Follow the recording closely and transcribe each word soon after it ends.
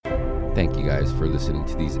Thank you guys for listening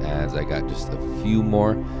to these ads. I got just a few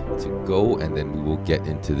more to go, and then we will get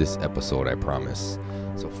into this episode, I promise.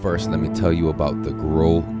 So first, let me tell you about the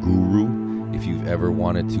Grow Guru. If you've ever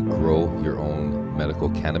wanted to grow your own medical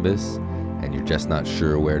cannabis and you're just not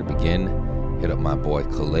sure where to begin, hit up my boy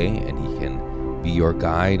Calais, and he can be your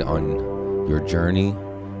guide on your journey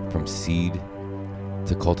from seed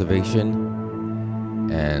to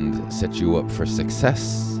cultivation and set you up for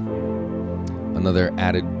success. Another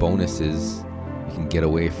added bonus is you can get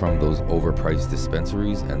away from those overpriced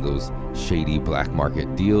dispensaries and those shady black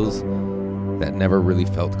market deals that never really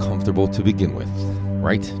felt comfortable to begin with,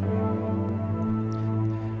 right?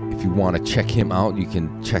 If you want to check him out, you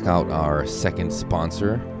can check out our second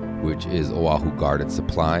sponsor, which is Oahu Garden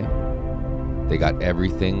Supply. They got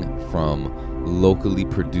everything from locally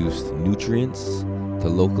produced nutrients to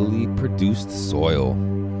locally produced soil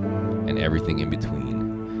and everything in between.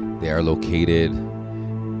 They are located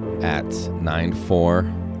at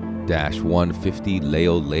 94-150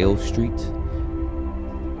 Leo Street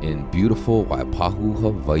in beautiful Waipahu,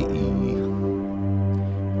 Hawaii.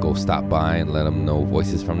 Go stop by and let them know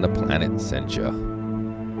Voices from the Planet sent ya.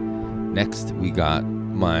 Next, we got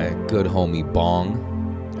my good homie Bong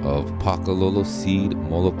of Pakalolo Seed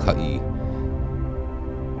Molokai.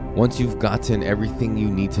 Once you've gotten everything you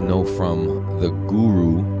need to know from the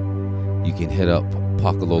guru, you can hit up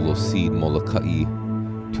Pakalolo Seed Molokai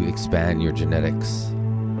to expand your genetics.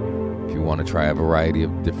 If you want to try a variety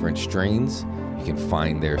of different strains, you can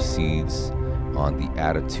find their seeds on the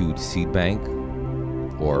Attitude Seed Bank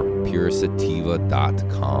or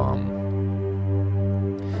puresativa.com.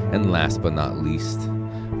 And last but not least,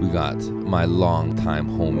 we got my longtime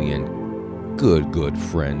homie and good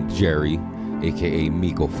friend Jerry, aka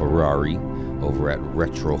Miko Ferrari, over at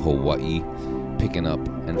Retro Hawaii, picking up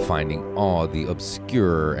and finding all the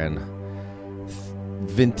obscure and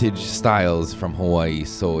vintage styles from Hawaii.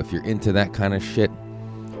 So if you're into that kind of shit,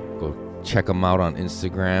 go check him out on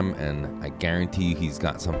Instagram, and I guarantee you he's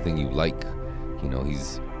got something you like. You know,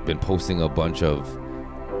 he's been posting a bunch of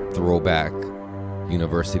throwback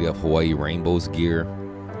University of Hawaii Rainbows gear,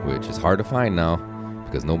 which is hard to find now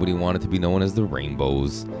because nobody wanted to be known as the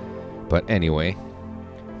Rainbows. But anyway,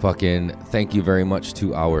 fucking thank you very much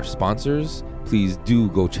to our sponsors. Please do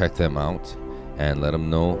go check them out and let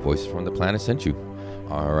them know Voices from the Planet sent you.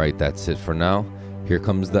 All right, that's it for now. Here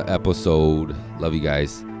comes the episode. Love you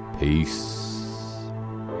guys. Peace.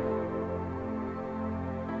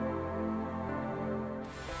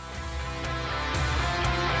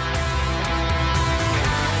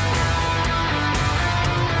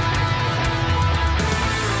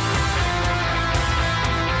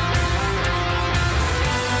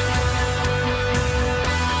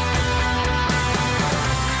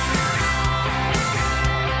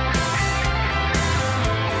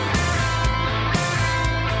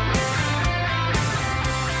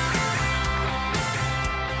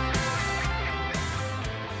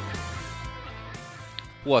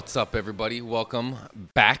 What's up, everybody? Welcome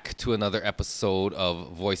back to another episode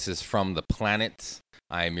of Voices from the Planet.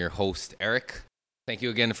 I am your host, Eric. Thank you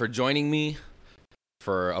again for joining me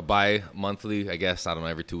for a bi-monthly, I guess, I don't know,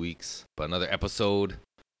 every 2 weeks, but another episode,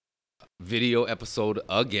 video episode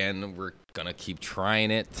again. We're gonna keep trying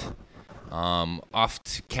it. Off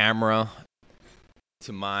to camera,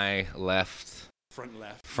 to my left, front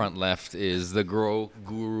left is the Grow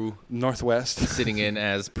Guru. Northwest. Sitting in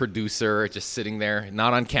as producer, just sitting there,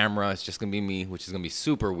 not on camera. It's just going to be me, which is going to be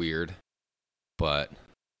super weird. But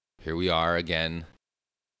here we are again.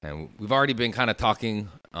 And we've already been kind of talking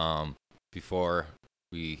before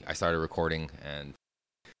I started recording. And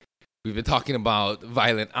we've been talking about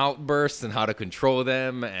violent outbursts and how to control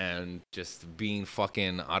them and just being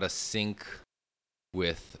fucking out of sync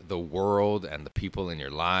with the world and the people in your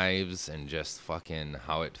lives, and just fucking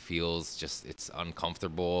how it feels. Just, it's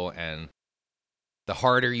uncomfortable, and the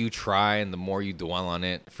harder you try and the more you dwell on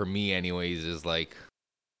it, for me anyways, is like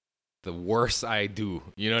the worse I do.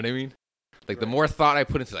 You know what I mean? Like, right. The more thought I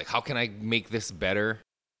put into, like, how can I make this better,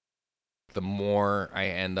 the more I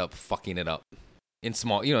end up fucking it up in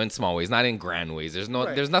small ways, not in grand ways. There's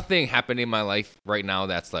nothing happening in my life right now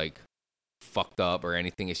that's like fucked up or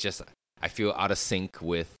anything. It's just I feel out of sync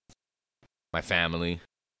with my family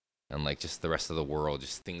and like just the rest of the world.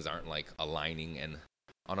 Just things aren't like aligning, and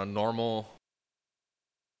on a normal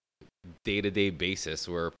day-to-day basis,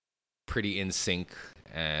 we're pretty in sync,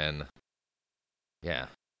 and yeah,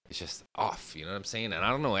 it's just off. You know what I'm saying? And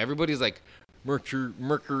I don't know. Everybody's like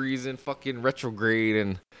Mercury's in fucking retrograde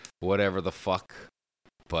and whatever the fuck,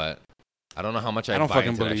 but I don't know how much I don't buy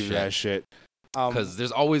fucking into believe that shit. Because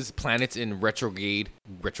there's always planets in retrograde,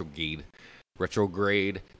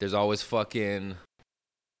 retrograde. There's always fucking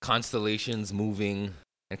constellations moving,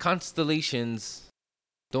 and constellations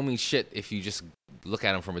don't mean shit if you just look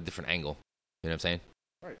at them from a different angle. You know what I'm saying?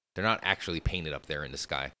 Right. They're not actually painted up there in the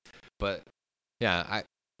sky. But yeah,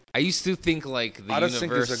 I used to think like the I just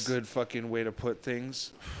universe. think it's a good fucking way to put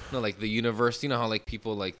things. No, like the universe. You know how like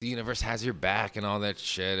people like the universe has your back and all that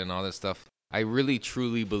shit and all that stuff. I really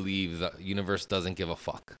truly believe the universe doesn't give a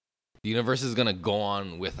fuck. The universe is gonna go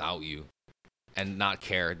on without you and not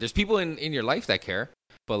care. There's people in your life that care,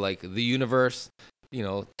 but like the universe, you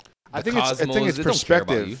know, I think it's they don't care about you.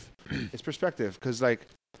 perspective. It's perspective, because like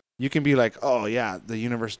you can be like, oh yeah, the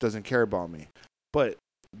universe doesn't care about me, but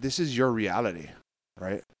this is your reality,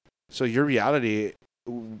 right? So your reality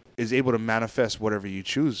is able to manifest whatever you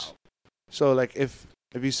choose. So like if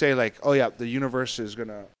you say like, oh yeah, the universe is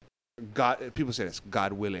gonna God, people say this,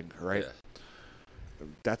 God willing, right? Yeah.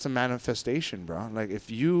 That's a manifestation, bro. Like if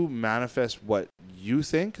you manifest what you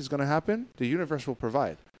think is gonna happen, the universe will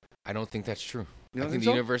provide. I don't think that's true. You I don't think think the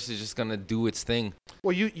so? universe is just gonna do its thing.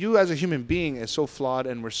 Well, you as a human being is so flawed,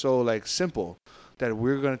 and we're so like simple that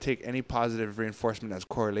we're gonna take any positive reinforcement as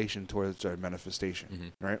correlation towards our manifestation,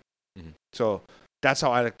 Mm-hmm. right? Mm-hmm. So that's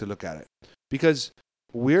how I like to look at it, because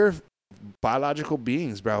we're biological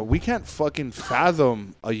beings, bro. We can't fucking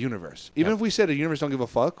fathom a universe. Even Yeah. if we said the universe don't give a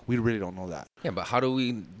fuck, we really don't know that. Yeah, but how do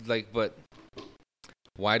we like? But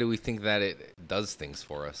why do we think that it does things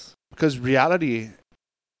for us? Because reality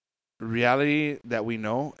that we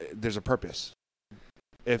know, there's a purpose.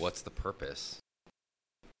 What's the purpose?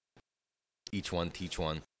 Each one teach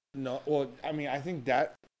one. No, well, I mean, I think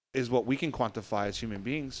that is what we can quantify as human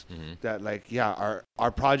beings. Mm-hmm. That like, yeah,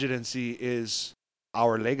 our progeny is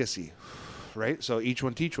our legacy, right? So each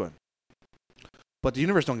one teach one. But the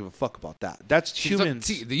universe don't give a fuck about that. That's humans.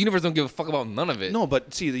 See, the universe don't give a fuck about none of it. No,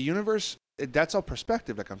 but see, the universe, that's our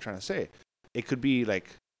perspective, like I'm trying to say. It could be like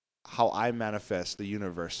how I manifest the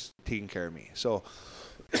universe taking care of me. So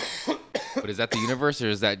But is that the universe or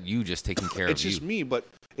is that you just taking care it's of you? just me, but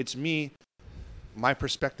it's me, my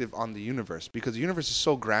perspective on the universe. Because the universe is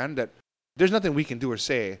so grand that there's nothing we can do or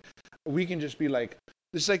say. We can just be like,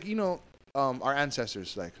 it's like, you know, our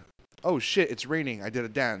ancestors, like, oh shit, it's raining. I did a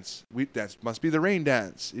dance. That must be the rain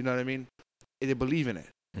dance. You know what I mean? They believe in it.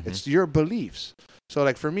 Mhm. It's your beliefs. So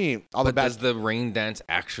like for me, all the But bad. does the rain dance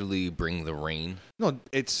actually bring the rain? No,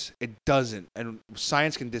 it doesn't, and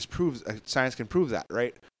science can prove that,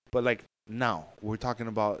 right? But like now we're talking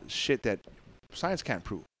about shit that science can't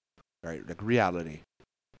prove, right? Like reality.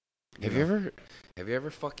 Have you ever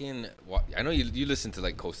fucking? I know you listen to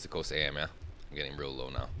like Coast to Coast AM. Yeah, I'm getting real low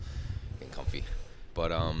now, getting comfy.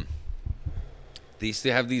 But they used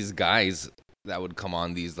to have these guys that would come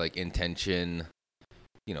on these like intention,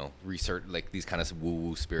 you know, research, like these kind of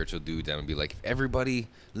woo-woo spiritual dudes that would be like, if everybody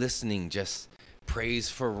listening just prays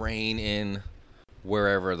for rain in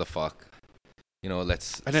wherever the fuck, you know,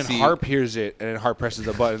 let's And then see. Harp hears it, and then Harp presses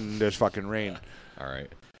the button, and there's fucking rain. All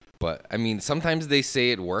right. But I mean, sometimes they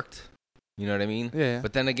say it worked. You know what I mean? Yeah.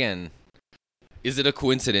 But then again, is it a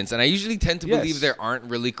coincidence? And I usually tend to Yes. believe there aren't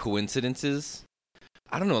really coincidences.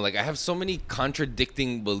 I don't know. Like, I have so many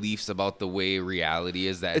contradicting beliefs about the way reality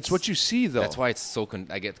is that It's what you see, though. That's why it's so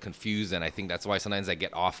I get confused, and I think that's why sometimes I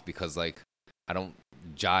get off because like I don't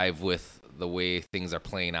jive with the way things are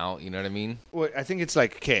playing out. You know what I mean? Well, I think it's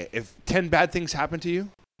like, okay, if 10 bad things happen to you,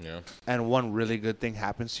 Yeah. and one really good thing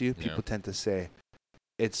happens to you, Yeah. people tend to say,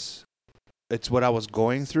 it's what I was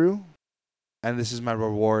going through, and this is my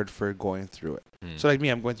reward for going through it. Mm. So like me,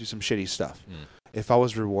 I'm going through some shitty stuff. Mm. If I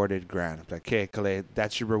was rewarded grand, I'm like, okay, Khaled,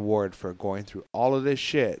 that's your reward for going through all of this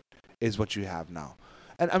shit is what you have now.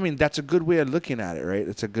 And I mean, that's a good way of looking at it, right?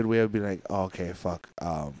 It's a good way of being like, oh, okay, fuck.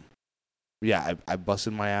 Yeah, I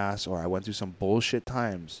busted my ass, or I went through some bullshit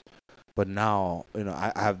times, but now, you know,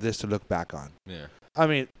 I have this to look back on. Yeah. I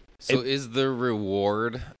mean, So is the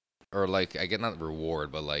reward, or like I get not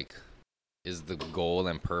reward, but like, is the goal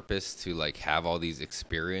and purpose to like have all these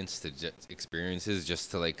experiences just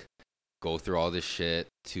to like go through all this shit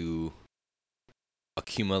to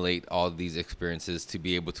accumulate all these experiences to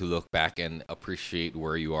be able to look back and appreciate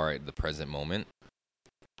where you are at the present moment?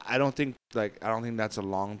 I don't think that's a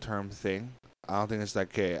long-term thing. I don't think it's like,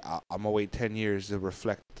 okay, I'm gonna wait 10 years to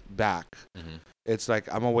reflect back. Mm-hmm. It's like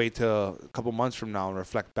I'm gonna wait till a couple months from now and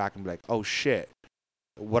reflect back and be like, oh shit,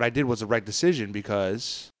 what I did was the right decision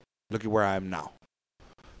because look at where I am now.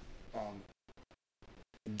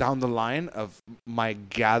 Down the line of my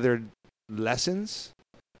gathered lessons,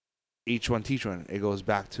 each one teach one. It goes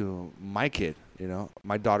back to my kid. You know,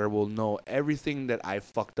 my daughter will know everything that I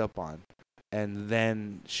fucked up on, and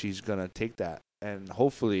then she's gonna take that and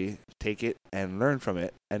hopefully take it and learn from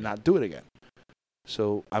it and not do it again.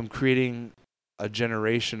 So I'm creating a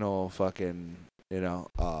generational fucking,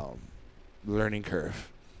 learning curve.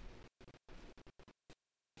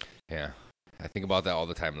 Yeah. I think about that all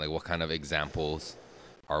the time. Like, what kind of examples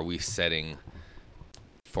are we setting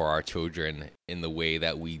for our children in the way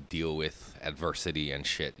that we deal with adversity and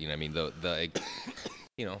shit? You know what I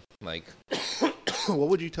mean? Like, What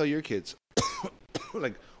would you tell your kids?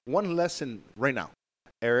 Like, one lesson right now.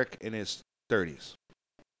 Eric in his 30s.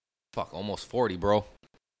 fuck, almost 40, bro.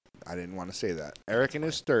 I didn't want to say that. Eric in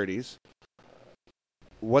his 30s.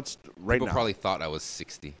 What's right People now? probably thought I was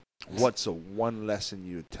 60. What's the one lesson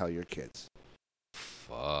you would tell your kids?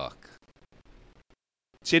 Fuck.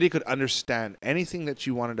 Say they could understand anything that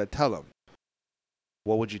you wanted to tell them.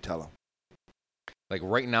 What would you tell them? Like,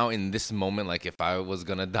 right now in this moment, like, if I was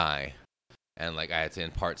gonna die and, like, I had to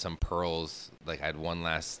impart some pearls, like, I had one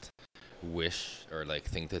last wish or, like,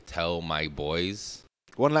 thing to tell my boys,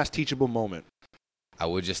 One last teachable moment. I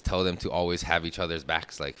would just tell them to always have each other's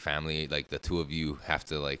backs, like family. Like, the two of you have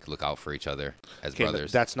to, like, look out for each other as Okay,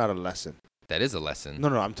 brothers. that's not a lesson. That is a lesson. No,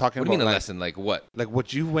 I'm talking What do you about mean a like, lesson? Like what? like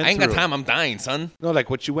what you went I ain't through. got time. I'm dying, son. No, like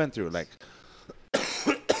what you went through. Like,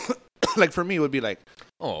 like for me, it would be like,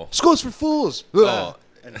 Oh, school's for fools. Oh.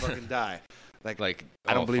 And fucking die. like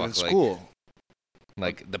I don't oh, believe in fuck, school.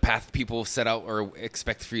 Like the path people set out or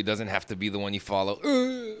expect for you doesn't have to be the one you follow.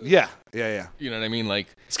 Yeah. You know what I mean? Like,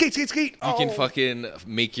 Skate. you can fucking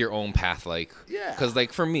make your own path. Like, Yeah. because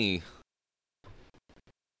like for me,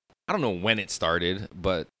 I don't know when it started,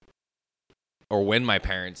 but or when my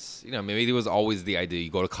parents, maybe it was always the idea: you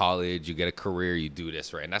go to college, you get a career, you do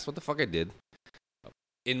this, right? And that's what the fuck I did.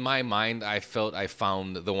 In my mind, I felt I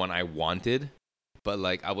found the one I wanted, but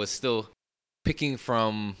like I was still picking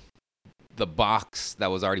from the box that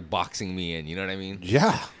was already boxing me in. You know what I mean?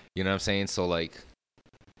 Yeah. You know what I'm saying? So like,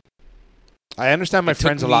 I understand my it took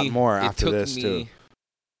friends a lot me- more it after took this me, too.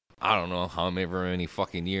 I don't know however many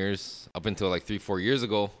fucking years, up until like 3-4 years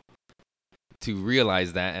ago, to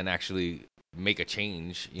realize that and actually make a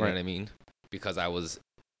change. You know Right. what I mean? Because I was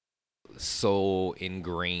so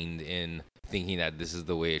ingrained in thinking that this is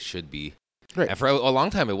the way it should be. Right. And for a long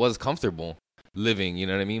time, it was comfortable living. You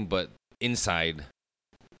know what I mean? But inside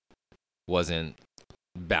wasn't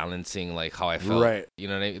balancing like how I felt. Right. You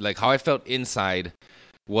know what I mean? Like how I felt inside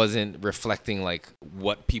wasn't reflecting like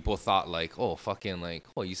what people thought. Like, oh, fucking like,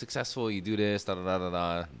 oh, you successful, you do this, da da da da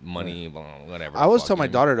da, money, blah, whatever. I always fuck, tell you my know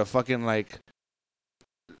what daughter to fucking like,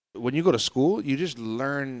 when you go to school, you just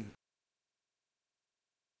learn.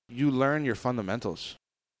 You learn your fundamentals,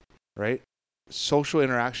 right? Social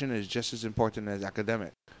interaction is just as important as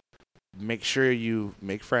academic. Make sure you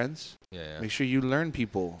make friends. I mean? Yeah. Make sure you learn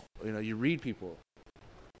people. You read people.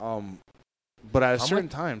 But at a How certain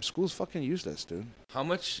time, school's fucking useless, dude. How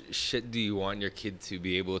much shit do you want your kid to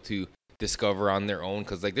be able to discover on their own?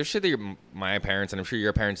 Because like there's shit that my parents and I'm sure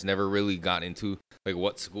your parents never really got into, like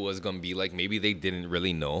what school is gonna be like. Maybe they didn't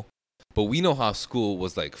really know, but we know how school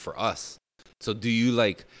was like for us. So do you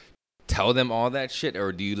like tell them all that shit,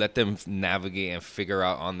 or do you let them navigate and figure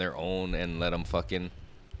out on their own and let them fucking?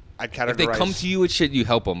 I categorize. If they come to you with shit, you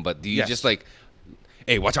help them. But do you Yes. just like,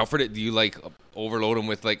 hey, watch out for it? Do you like overload them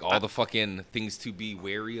with like all the fucking things to be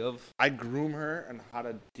wary of? I groom her on how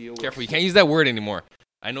to deal with. Careful, you can't use that word anymore.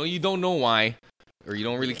 I know you don't know why, or you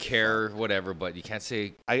don't really care, or whatever, but you can't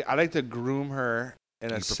say I like to groom her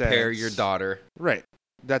in a you sense. prepare your daughter. Right.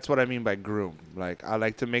 That's what I mean by groom. Like, I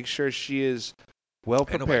like to make sure she is well I know,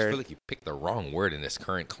 but I prepared. feel like you picked the wrong word in this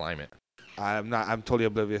current climate. I'm totally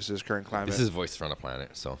oblivious to this current climate. This is Voice from the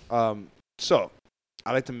Planet, so So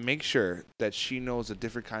I like to make sure that she knows the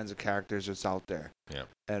different kinds of characters that's out there. Yeah.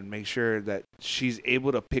 And make sure that she's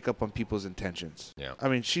able to pick up on people's intentions. Yeah. I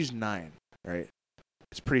mean, she's 9, right?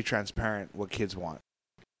 It's pretty transparent what kids want.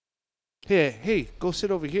 Hey, go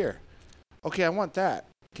sit over here. Okay, I want that.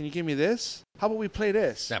 Can you give me this? How about we play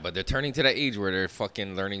this? yeah, but they're turning to that age where they're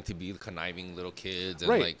fucking learning to be conniving little kids and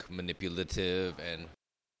Right. like manipulative and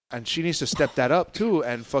And she needs to step that up too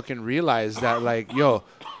and fucking realize that, like, yo,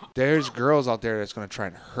 there's girls out there that's gonna try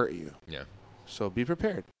and hurt you. yeah. So be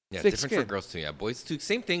prepared. Yeah, Thick different skin. for girls too. Yeah, boys too.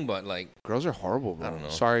 Same thing, but like Girls are horrible, bro. I don't know.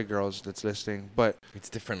 Sorry, girls that's listening, but it's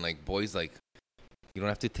different. Like boys, like you don't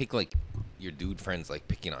have to take like your dude friends like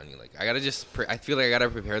picking on you. Like I gotta just, I feel like I gotta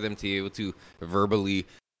prepare them to be able to verbally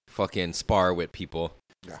fucking spar with people.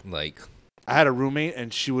 Yeah. Like I had a roommate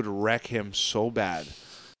and she would wreck him so bad,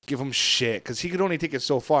 give him shit because he could only take it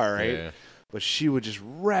so far, right? yeah. But she would just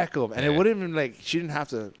wreck him, and it Yeah. wouldn't even like she didn't have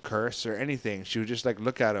to curse or anything. She would just like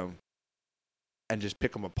look at him and just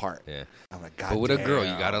pick him apart. Yeah. I'm like, God. But with a girl,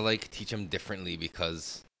 you damn. gotta like teach them differently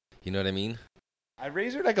because you know what I mean. I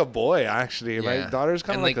raise her like a boy, actually. Yeah. My daughter's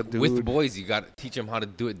kind of like a dude. With boys, you got to teach them how to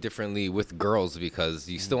do it differently with girls because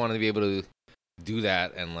you still want to be able to do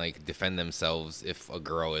that and like defend themselves if a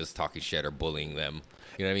girl is talking shit or bullying them.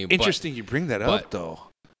 You know what I mean? Interesting you bring that up, though.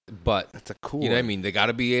 But that's a cool you know what I one. mean? They got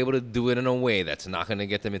to be able to do it in a way that's not going to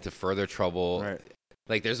get them into further trouble. Right.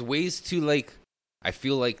 Like there's ways to like, I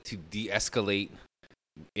feel like to de-escalate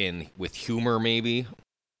with humor maybe.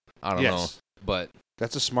 I don't know. But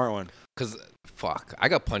that's a smart one. Because, fuck, I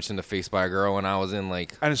got punched in the face by a girl when I was in,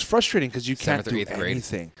 like... And it's frustrating because you can't do 8th grade.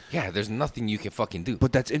 anything. Yeah, there's nothing you can fucking do.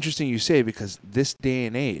 But that's interesting you say because this day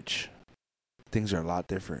and age, things are a lot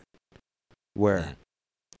different. Where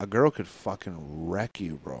a girl could fucking wreck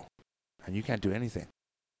you, bro. And you can't do anything.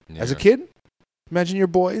 Yeah. As a kid, imagine your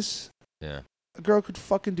boys. Yeah. A girl could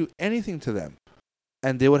fucking do anything to them.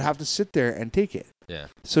 And they would have to sit there and take it. Yeah.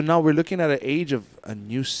 So now we're looking at an age of a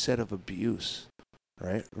new set of abuse.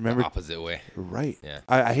 Right? Remember? The opposite way. Right. Yeah.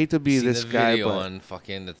 I hate to be this guy, video but... on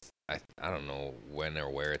fucking... I don't know when or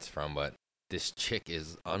where it's from, but this chick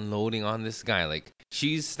is unloading on this guy. Like,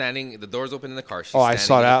 she's standing... The door's open in the car. She's I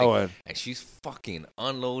saw that one. And she's fucking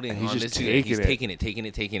unloading on this dude. He's taking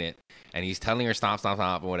it. And he's telling her stop,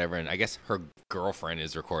 or whatever. And I guess her girlfriend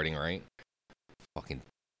is recording, right? Fucking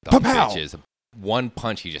dumb bitches. One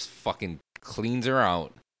punch, he just fucking cleans her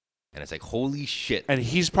out. And it's like, holy shit. And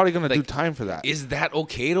he's probably going to do time for that. Is that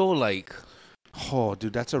okay, though? Like... Oh,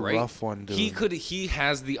 dude, that's a rough one, dude. He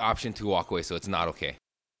has the option to walk away, so it's not okay.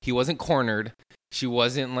 He wasn't cornered. She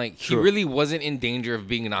wasn't like... True. He really wasn't in danger of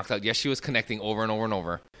being knocked out. Yes, she was connecting over and over and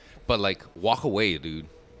over. But, like, walk away, dude.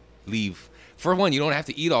 Leave. For one, you don't have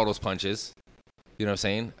to eat all those punches. You know what I'm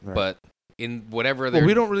saying? Right. But in whatever... Well,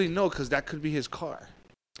 we don't really know because that could be his car.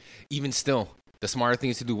 Even still, the smarter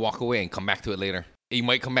thing is to do walk away and come back to it later. You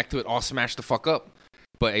might come back to it all smashed the fuck up,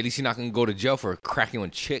 but at least you're not going to go to jail for cracking one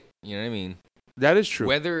chick. You know what I mean? That is true.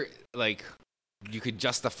 Whether, like, you could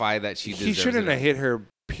justify that she deserves it. He shouldn't have hit her,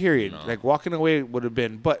 period. No. Like, walking away would have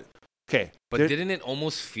been, but, okay. But didn't it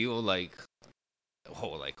almost feel like,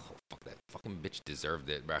 fuck, that fucking bitch deserved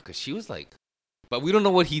it, bro? Because she was like, but we don't know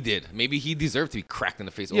what he did. Maybe he deserved to be cracked in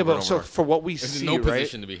the face over and over. Yeah, but so for what we see, no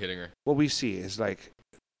position to be hitting her. What we see is, like,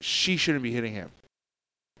 she shouldn't be hitting him.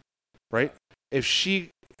 Right? If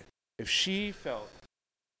she felt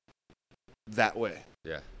that way,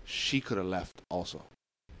 yeah, she could have left also.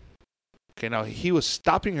 Okay, now he was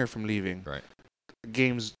stopping her from leaving. Right.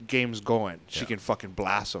 Game's going. She can fucking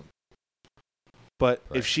blast him. But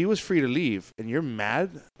if she was free to leave and you're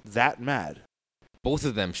mad, both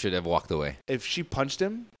of them should have walked away. If she punched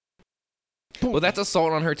him, boom. Well, that's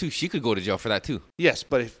assault on her too. She could go to jail for that too. Yes,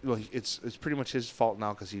 but it's pretty much his fault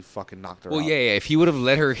now because he fucking knocked her out. Well, yeah. If he would have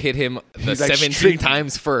let her hit him the 17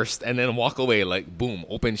 times first and then walk away, like boom,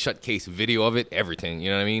 open shut case, video of it, everything.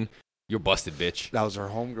 You know what I mean? You're busted, bitch. That was her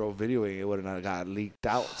homegirl videoing. It would have got leaked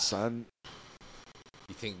out, son.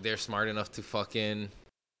 You think they're smart enough to fucking?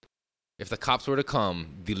 If the cops were to come,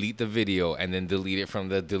 delete the video and then delete it from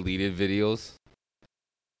the deleted videos.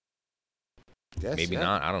 Yes, maybe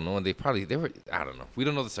not. I don't know. They were. I don't know. We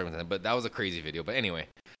don't know the circumstance, but that was a crazy video. But anyway,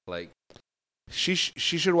 like she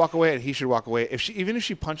should walk away and he should walk away. Even if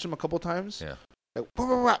she punched him a couple times, yeah. Like, wah,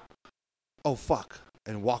 wah, wah. Oh fuck,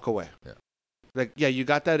 and walk away. Yeah. Like, yeah, you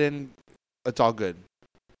got that in. It's all good.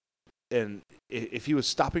 And if he was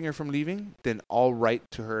stopping her from leaving, then all right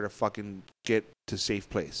to her to fucking get to safe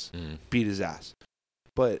place, beat his ass.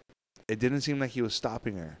 But it didn't seem like he was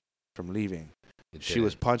stopping her from leaving. She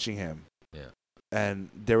was punching him. Yeah. And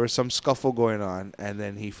there was some scuffle going on, and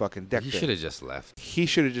then he fucking decked her. He should have just left. He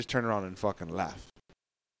should have just turned around and fucking left.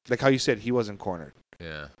 Like how you said, he wasn't cornered.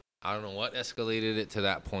 Yeah. I don't know what escalated it to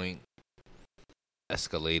that point.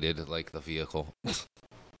 Escalated like the vehicle. It's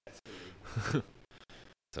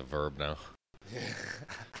a verb now.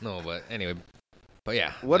 No, but anyway. But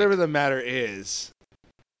yeah. Whatever the matter is,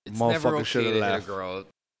 it's never okay to hit a girl.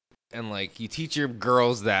 And like, you teach your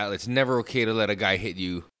girls that it's never okay to let a guy hit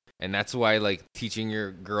you. And that's why, like, teaching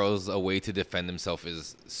your girls a way to defend themselves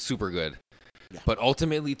is super good. Yeah. But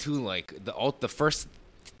ultimately, too, like, the first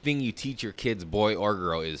thing you teach your kids, boy or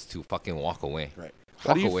girl, is to fucking walk away. Right.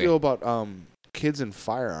 How do you feel about kids and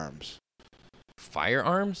firearms?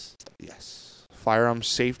 Firearms? Yes. Firearms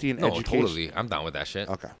safety and education. No, totally. I'm down with that shit.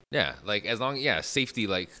 Okay. Yeah, like, safety,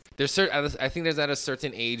 like, I think there's at a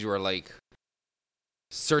certain age where, like,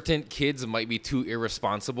 certain kids might be too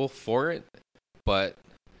irresponsible for it, but...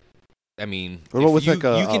 I mean, you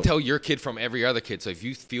can tell your kid from every other kid. So if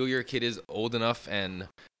you feel your kid is old enough and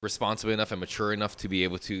responsible enough and mature enough to be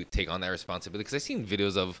able to take on that responsibility, because I've seen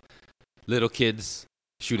videos of little kids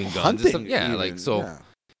shooting guns and stuff. Yeah,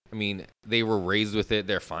 I mean, they were raised with it.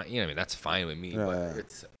 They're fine. You know, I mean, that's fine with me. Yeah. But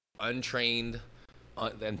it's untrained,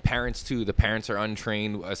 and parents too. The parents are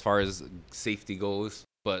untrained as far as safety goes.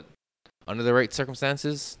 But under the right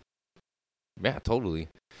circumstances, yeah, totally.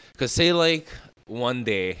 Because say like one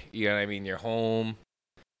day, you know what I mean, you're home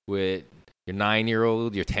with your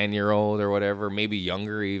 9-year-old, your 10-year-old, or whatever, maybe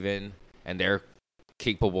younger even, and they're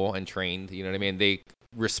capable and trained. You know what I mean? They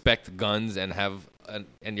respect guns and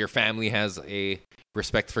and your family has a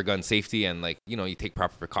respect for gun safety, and like, you know, you take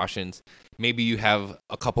proper precautions. Maybe you have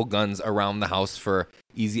a couple guns around the house for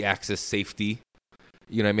easy access safety.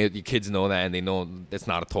 You know what I mean? Your kids know that, and they know it's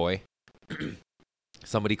not a toy.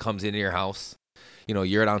 Somebody comes into your house, you know,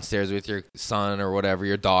 you're downstairs with your son or whatever,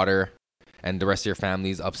 your daughter, and the rest of your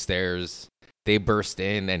family's upstairs. They burst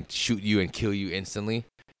in and shoot you and kill you instantly.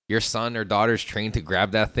 Your son or daughter's trained to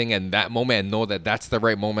grab that thing and that moment and know that that's the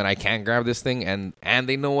right moment I can grab this thing, and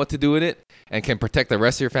they know what to do with it and can protect the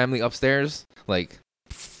rest of your family upstairs. Like,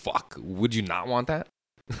 fuck, would you not want that?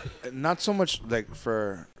 Not so much like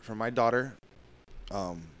for my daughter.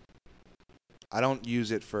 I don't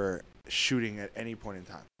use it for shooting at any point in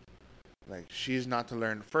time. Like, she's not to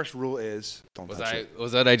learn. First rule is don't touch it.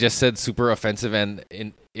 Was that I just said super offensive and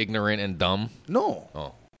ignorant and dumb? No.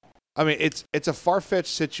 Oh. I mean, it's a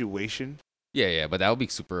far-fetched situation. Yeah, but that would be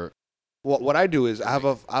super. What I do is I have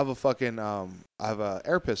a fucking I have a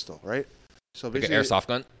air pistol, right? So Like an basically, airsoft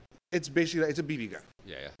gun? it's basically it's a BB gun,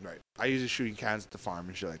 Yeah. right? I use it shooting cans at the farm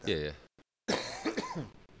and shit like that. Yeah.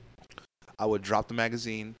 I would drop the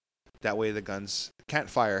magazine. That way the guns can't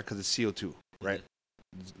fire because it's CO2, right?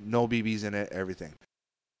 No BBs in it, everything.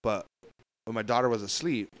 But when my daughter was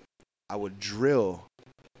asleep, I would drill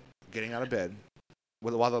getting out of bed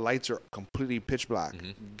while the lights are completely pitch black,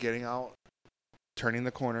 getting out, turning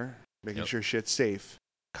the corner, making sure shit's safe,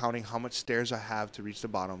 counting how much stairs I have to reach the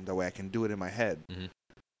bottom. That way I can do it in my head.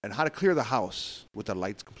 And how to clear the house with the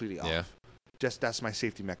lights completely off. Yeah. Just that's my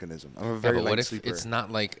safety mechanism. I'm a very but light what if sleeper. it's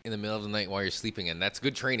not like in the middle of the night while you're sleeping? And that's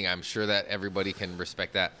good training. I'm sure that everybody can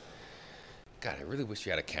respect that. God, I really wish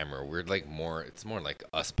you had a camera. We're like it's more like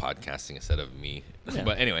us podcasting instead of me. Yeah.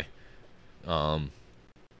 But anyway,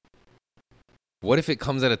 what if it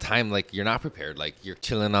comes at a time like you're not prepared? Like you're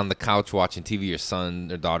chilling on the couch watching TV, your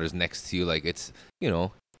son or daughter's next to you. Like it's,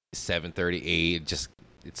 7:38. Just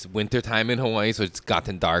it's winter time in Hawaii, so it's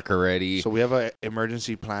gotten dark already. So we have an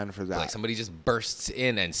emergency plan for that. Like somebody just bursts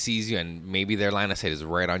in and sees you, and maybe their line of sight is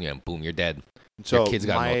right on you, and boom, you're dead. So your kids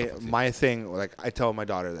got my thing, like I tell my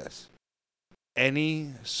daughter this: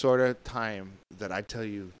 any sort of time that I tell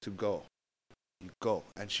you to go, you go,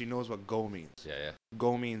 and she knows what go means. Yeah.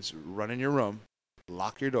 Go means run in your room,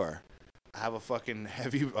 lock your door. I have a fucking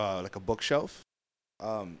heavy, like a bookshelf.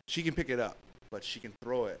 She can pick it up, but she can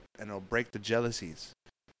throw it, and it'll break the jealousies.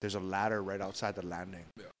 There's a ladder right outside the landing.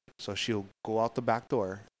 Yeah. So she'll go out the back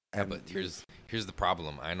door. Yeah, but here's the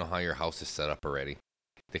problem. I know how your house is set up already.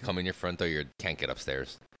 They come in your front door, you can't get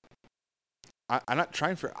upstairs. I'm not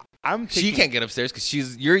trying for. She can't get upstairs because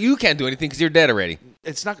you can't do anything because you're dead already.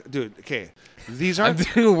 It's not, dude. Okay, these aren't.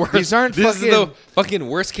 These aren't. This is the fucking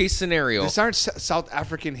worst case scenario. These aren't South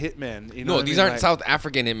African hitmen. You know no, these aren't South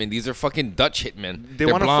African hitmen. These are fucking Dutch hitmen. They're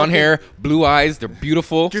want blonde hair, blue eyes. They're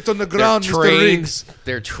beautiful. Get on the ground, They're Mr. trained. Riggs.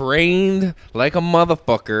 They're trained like a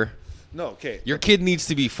motherfucker. No, okay. Your kid needs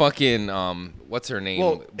to be fucking. What's her name?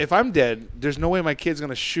 Well, if I'm dead, there's no way my kid's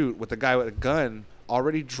gonna shoot with a guy with a gun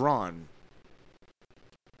already drawn.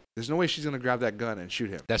 There's no way she's going to grab that gun and shoot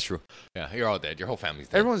him. That's true. Yeah, you're all dead. Your whole family's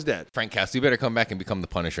dead. Everyone's dead. Frank Castle, you better come back and become the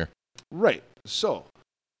Punisher. Right. So,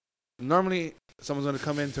 normally, someone's going to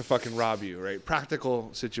come in to fucking rob you, right? Practical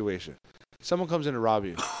situation. Someone comes in to rob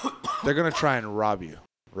you. They're going to try and rob you,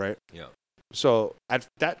 right? Yeah. So, at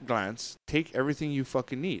that glance, take everything you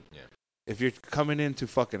fucking need. Yeah. If you're coming in to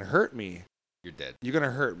fucking hurt me, you're dead. You're going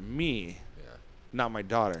to hurt me, not my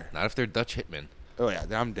daughter. Not if they're Dutch hitmen. Oh, yeah.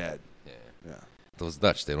 Then I'm dead. Yeah. Those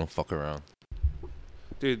Dutch, they don't fuck around.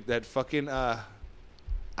 Dude, that fucking, I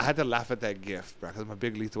had to laugh at that gif, bro, because I'm a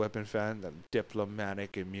big Lethal Weapon fan. The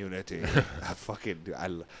diplomatic immunity.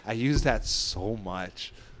 I use that so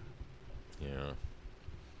much. Yeah.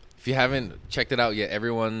 If you haven't checked it out yet,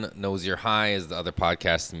 Everyone Knows You're High is the other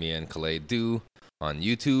podcast me and Kalei do on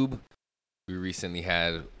YouTube. We recently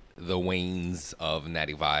had the Waynes of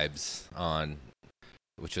Natty Vibes on,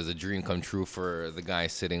 which was a dream come true for the guy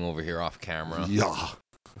sitting over here off camera. Yeah.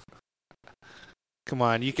 Come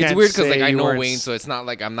on, you can't. It's weird because say like I you know weren't Wayne, so it's not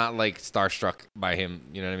like I'm not like starstruck by him.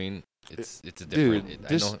 You know what I mean? It's a different. Dude,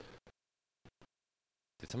 I know.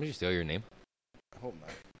 Did somebody steal your name? I hope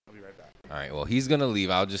not. I'll be right back. All right. Well, he's gonna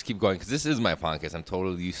leave. I'll just keep going because this is my podcast. I'm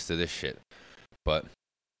totally used to this shit. But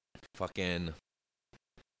fucking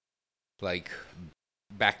like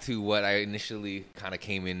back to what I initially kind of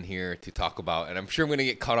came in here to talk about, and I'm sure I'm gonna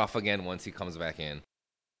get cut off again once he comes back in,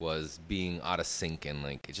 was being out of sync, and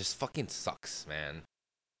like it just fucking sucks, man.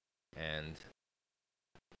 And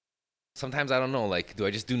sometimes I don't know, like, do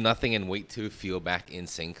I just do nothing and wait to feel back in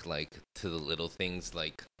sync, like to the little things,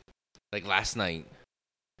 like last night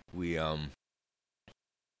we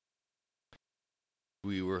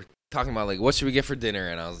were talking about like what should we get for dinner,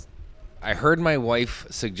 and I heard my wife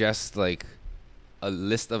suggest like a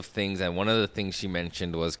list of things, and one of the things she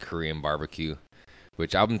mentioned was Korean barbecue,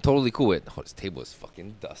 which I'm totally cool with. Oh, this table is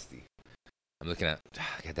fucking dusty. I'm looking at.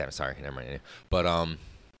 God damn it, sorry, never mind. But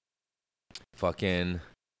fucking.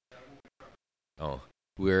 Oh,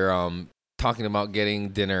 we're talking about getting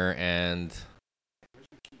dinner, and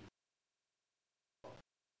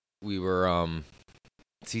we were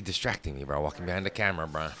see, distracting me, bro. Walking behind the camera,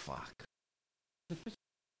 bro. Fuck.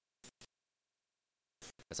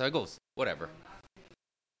 That's how it goes. Whatever.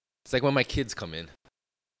 It's like when my kids come in.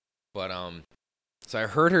 But so I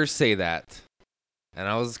heard her say that, and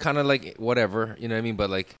I was kind of like, whatever, you know what I mean? But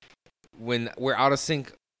like, when we're out of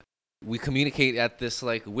sync, we communicate at this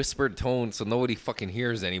like whispered tone, so nobody fucking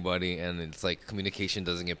hears anybody, and it's like communication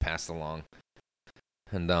doesn't get passed along.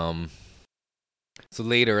 And so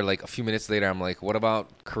later, like a few minutes later, I'm like, what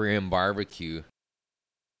about Korean barbecue?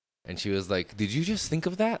 And she was like, did you just think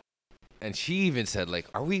of that? And she even said, like,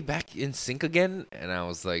 are we back in sync again? And I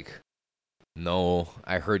was like, no,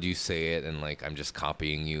 I heard you say it, and like I'm just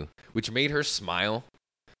copying you, which made her smile.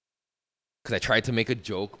 Because I tried to make a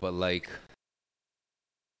joke, but like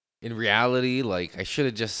in reality, like I should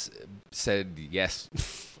have just said yes.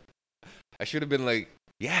 I should have been like,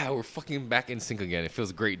 yeah, we're fucking back in sync again. It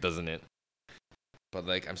feels great, doesn't it? But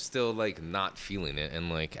like I'm still like not feeling it,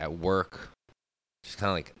 and like at work, just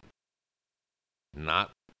kind of like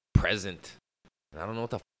not present. I don't know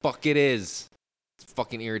what the fuck it is. It's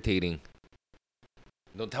fucking irritating.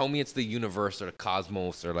 Don't tell me it's the universe or the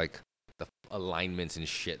cosmos or like the alignments and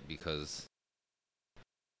shit, because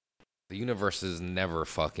the universe is never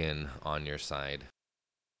fucking on your side.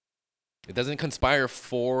 It doesn't conspire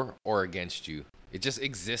for or against you. It just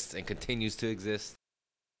exists and continues to exist.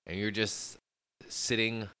 And you're just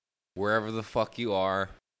sitting wherever the fuck you are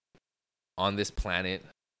on this planet,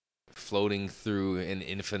 floating through an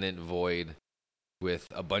infinite void with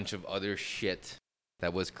a bunch of other shit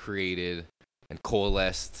that was created and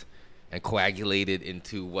coalesced and coagulated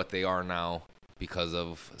into what they are now because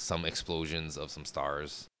of some explosions of some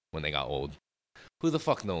stars when they got old. Who the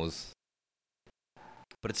fuck knows?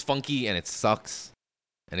 But it's funky and it sucks.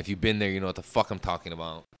 And if you've been there, you know what the fuck I'm talking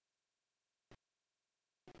about.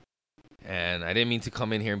 And I didn't mean to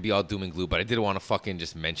come in here and be all doom and gloom, but I did want to fucking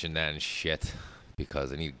just mention that and shit,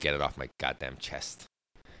 because I need to get it off my goddamn chest.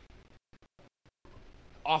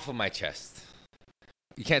 Off of my chest.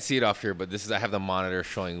 You can't see it off here, but this is, I have the monitor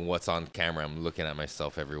showing what's on camera. I'm looking at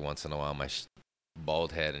myself every once in a while, my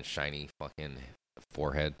bald head and shiny fucking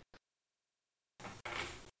forehead.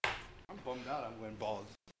 I'm bummed out I'm going bald.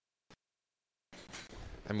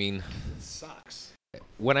 I mean, It sucks.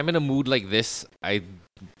 when I'm in a mood like this, I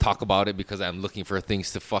talk about it because I'm looking for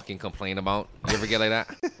things to fucking complain about. You ever get like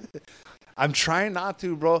that? I'm trying not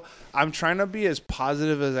to, bro. I'm trying to be as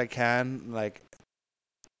positive as I can, like,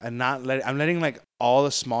 and not I'm letting like all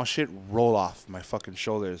the small shit roll off my fucking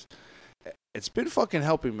shoulders. It's been fucking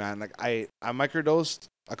helping, man. Like I microdosed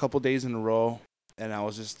a couple days in a row, and I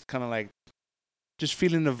was just kind of like just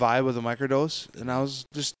feeling the vibe of the microdose, and I was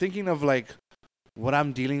just thinking of like what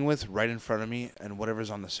I'm dealing with right in front of me and whatever's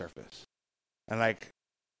on the surface. And like,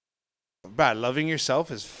 bruh, loving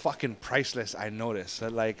yourself is fucking priceless. I notice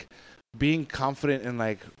that, like, being confident in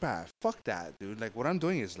like, bruh, fuck that, dude. Like, what I'm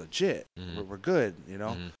doing is legit. Mhm. We're good, you know?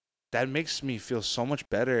 Mhm. That makes me feel so much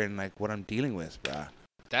better in like what I'm dealing with, bruh.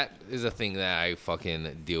 That is a thing that I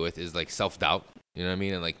fucking deal with, is like self-doubt. You know what I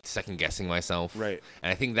mean? And like second guessing myself. Right.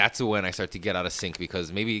 And I think that's when I start to get out of sync,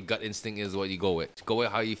 because maybe gut instinct is what you go with. Go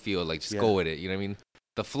with how you feel. Like, just go with it. You know what I mean?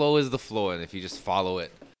 The flow is the flow, and if you just follow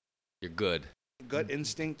it, you're good. Gut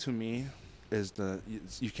instinct to me is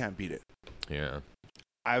you can't beat it. Yeah.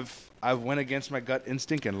 I've went against my gut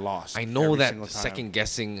instinct and lost. I know every that single time. second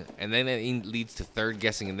guessing, and then it leads to third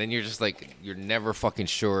guessing, and then you're just like, you're never fucking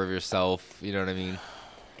sure of yourself. You know what I mean?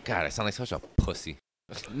 God, I sound like such a pussy.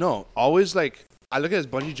 No, always like, I look at it as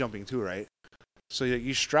bungee jumping too, right? So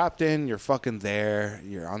you're strapped in, you're fucking there,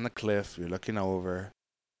 you're on the cliff, you're looking over.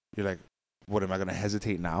 You're like, what, am I going to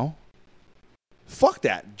hesitate now? Fuck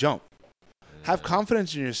that, jump. Have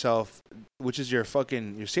confidence in yourself, which is your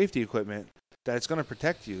safety equipment, that it's going to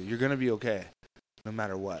protect you. You're going to be okay, no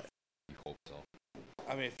matter what. You hope so.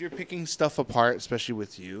 I mean, if you're picking stuff apart, especially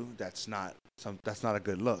with you, that's not a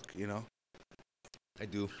good look, you know. I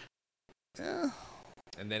do. Yeah.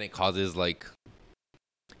 And then it causes like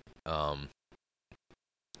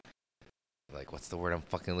what's the word I'm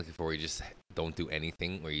fucking looking for? Where you just don't do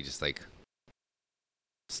anything, where you just like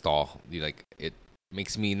stall. You like it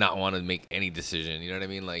makes me not want to make any decision. You know what I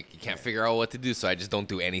mean? Like you can't figure out what to do, so I just don't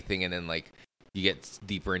do anything, and then like you get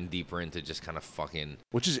deeper and deeper into just kind of fucking.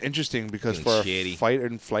 Which is interesting because feeling for shitty. a fight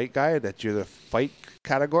and flight guy, that you're the fight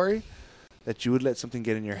category, that you would let something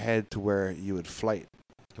get in your head to where you would flight.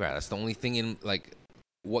 Right, that's the only thing in like.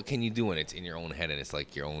 What can you do when it's in your own head and it's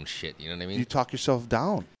like your own shit? You know what I mean? You talk yourself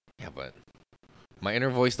down. Yeah, but my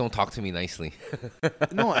inner voice don't talk to me nicely.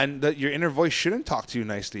 No, and your inner voice shouldn't talk to you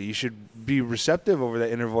nicely. You should be receptive over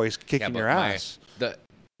that inner voice kicking your ass. The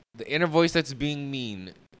inner voice that's being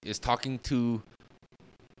mean is talking to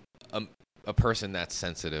a person that's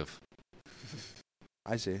sensitive.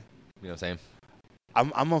 I see. You know what I'm saying?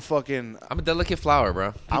 I'm a delicate flower,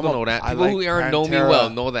 bro. People know that. People like who aren't know me Pantera. well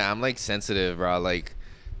know that. I'm like sensitive, bro. Like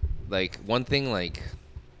one thing, like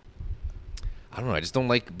I don't know. I just don't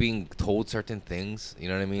like being told certain things. You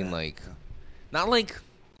know what I mean? Yeah. Like not like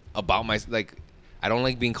about my like. I don't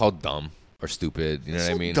like being called dumb or stupid. You know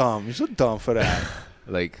what I mean? Dumb. You're so dumb for that.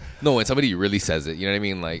 Like no, when somebody really says it, you know what I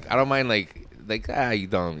mean? Like I don't mind like you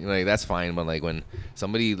dumb. You know, like that's fine. But like when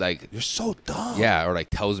somebody like You're so dumb. yeah, or like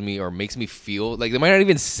tells me or makes me feel like they might not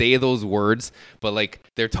even say those words, but like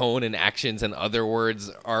their tone and actions and other words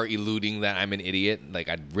are eluding that I'm an idiot. Like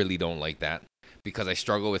I really don't like that because I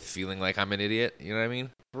struggle with feeling like I'm an idiot. You know what I mean?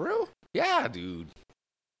 For real? Yeah, dude.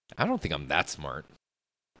 I don't think I'm that smart.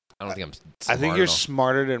 I don't think I'm. I think smart you're enough,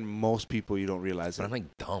 smarter than most people. You don't realize but it. I'm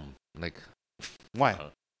like dumb. Like Why? uh,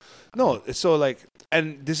 No. So like,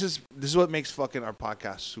 and this is what makes fucking our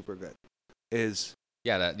podcast super good. Is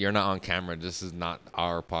yeah, that you're not on camera. This is not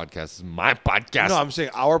our podcast. This is my podcast. no, I'm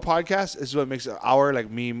saying our podcast is what makes it our,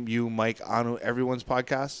 like me, you, Mike, Anu, everyone's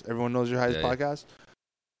podcast. Everyone knows your highest Yeah, yeah. podcast.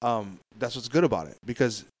 That's what's good about it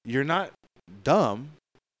because you're not dumb.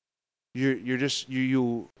 You're just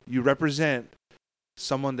you represent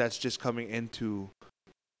someone that's just coming into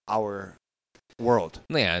our world.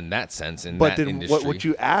 Yeah, in that sense, in But that then industry. what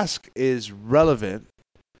you ask is relevant,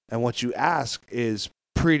 and what you ask is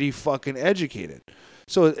pretty fucking educated.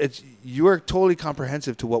 So you're totally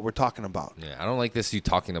comprehensive to what we're talking about. Yeah, I don't like this. You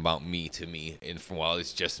talking about me to me, and while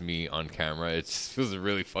it's just me on camera, it just feels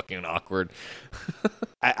really fucking awkward.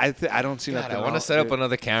 I don't see God, nothing. I want to wrong- set up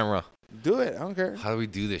another camera. Do it. I don't care. How do we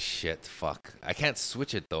do this shit? Fuck, I can't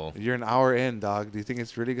switch it though. You're an hour in, dog. Do you think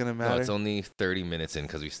it's really gonna No, matter? it's only 30 minutes in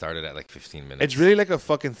because we started at like 15 minutes. It's really like a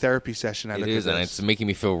fucking therapy session. It is, and it's making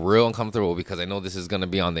me feel real uncomfortable because I know this is gonna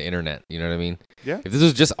be on the internet. You know what I mean? Yeah. If this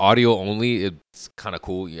was just audio only, it's kind of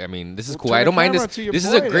cool. I mean, this is Well, cool. turn I the don't mind camera this. to your This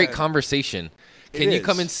is a boy great then. conversation. It Can you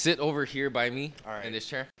come is. and sit over here by me All right. in this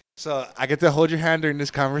chair? So I get to hold your hand during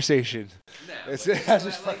this conversation. It's- But I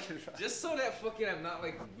just fucking- just so that fucking I'm not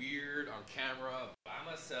like weird on camera by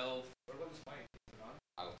myself. What about this mic? Is it on?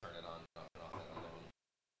 I'll turn it on. I'll turn off that other one.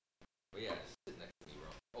 But yeah, just sit next to me, bro.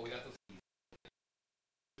 Oh, we got those keys.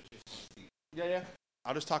 Yeah.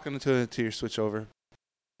 I'll just talk into your switch over.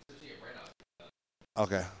 Right now.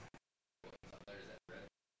 Okay.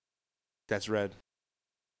 That's red.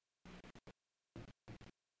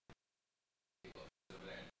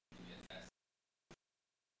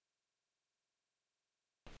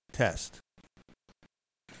 Test.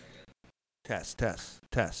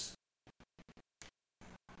 Test.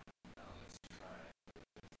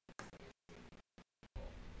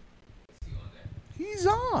 He's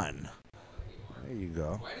on. There you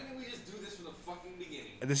go. Why didn't we just do this from the fucking beginning?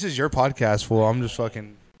 This is your podcast, fool. I'm just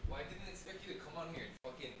fucking. Why didn't I expect you to come on here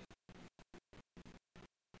and fucking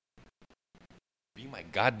be my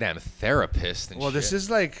goddamn therapist and Well, shit? this is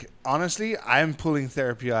like, honestly, I'm pulling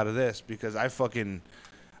therapy out of this because I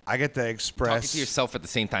get to express. talking to yourself at the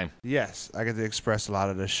same time. Yes, I get to express a lot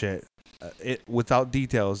of this shit, without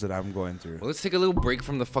details that I'm going through. Well, let's take a little break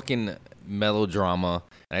from the fucking melodrama.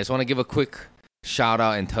 And I just want to give a quick shout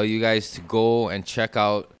out and tell you guys to go and check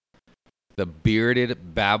out the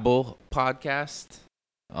Bearded Babble podcast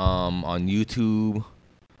on YouTube.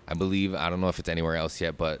 I believe, I don't know if it's anywhere else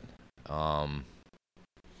yet, but god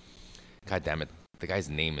damn it, the guy's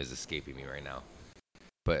name is escaping me right now.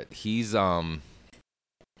 But he's a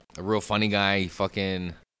real funny guy. He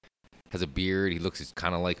fucking has a beard. He looks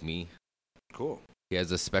kind of like me. Cool. He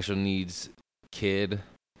has a special needs kid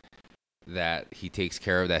that he takes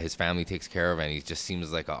care of, that his family takes care of, and he just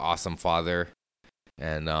seems like an awesome father.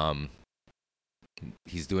 And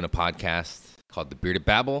he's doing a podcast called The Bearded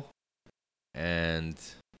Babble. And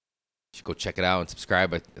should go check it out and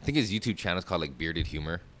subscribe. I think his YouTube channel is called like Bearded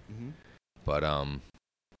Humor. Mm-hmm. But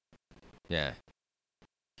yeah,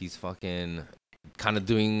 he's fucking kind of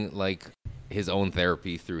doing like his own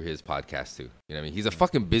therapy through his podcast too. You know what I mean? He's a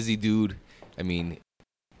fucking busy dude. I mean,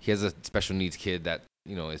 he has a special needs kid that,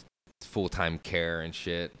 you know, is full-time care and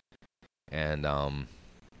shit. And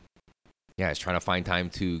yeah, he's trying to find time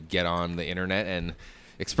to get on the internet and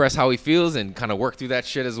express how he feels and kind of work through that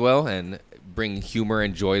shit as well and bring humor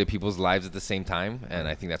and joy to people's lives at the same time. And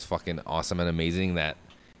I think that's fucking awesome and amazing that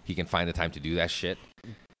he can find the time to do that shit.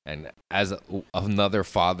 And as another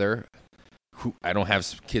father, who I don't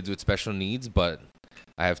have kids with special needs, but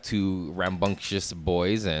I have 2 rambunctious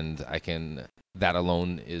boys, and that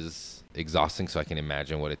alone is exhausting. So I can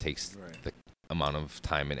imagine what it takes, the amount of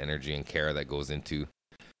time and energy and care that goes into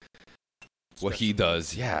what he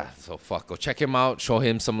does. Yeah. So fuck, go check him out. Show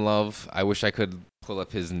him some love. I wish I could pull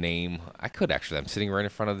up his name. I could actually. I'm sitting right in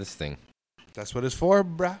front of this thing. That's what it's for,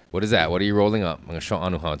 bruh. What is that? What are you rolling up? I'm gonna show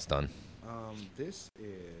Anu how it's done. This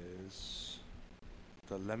is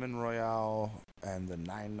the Lemon Royale and the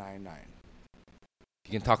 999.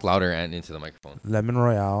 You can talk louder and into the microphone. Lemon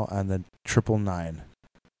Royale and the 999.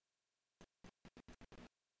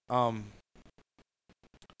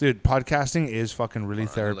 Dude, podcasting is fucking really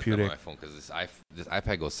therapeutic. My phone because this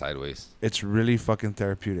iPad goes sideways. It's really fucking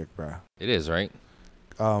therapeutic, bro. It is, right?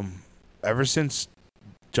 Ever since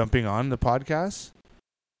jumping on the podcast,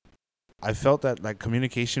 I felt that like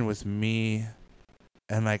communication with me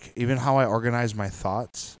and like even how I organize my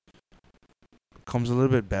thoughts comes a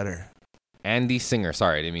little bit better. Andy Singer.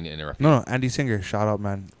 Sorry, I didn't mean to interrupt you. No, Andy Singer. Shout out,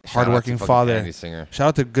 man. Shout Hardworking out to father. Andy Singer. Shout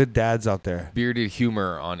out to good dads out there. Bearded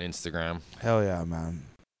Humor on Instagram. Hell yeah, man.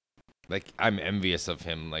 Like, I'm envious of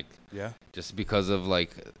him. Like, yeah, just because of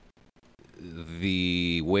like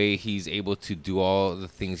the way he's able to do all the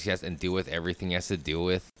things he has and deal with everything he has to deal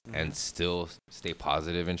with and still stay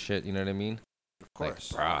positive and shit. You know what I mean? Of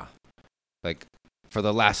course. Like, brah. Like, for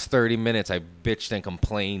the last 30 minutes, I bitched and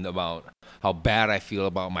complained about how bad I feel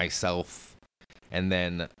about myself. And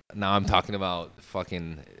then now I'm talking about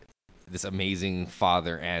fucking this amazing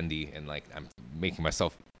father, Andy. And, like, I'm making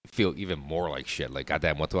myself feel even more like shit. Like,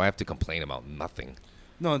 goddamn, what do I have to complain about? Nothing.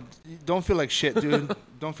 No, don't feel like shit, dude.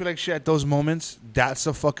 Don't feel like shit at those moments. That's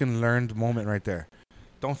a fucking learned moment right there.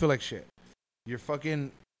 Don't feel like shit. You're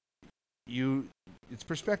fucking... It's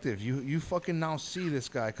perspective. You fucking now see this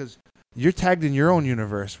guy because you're tagged in your own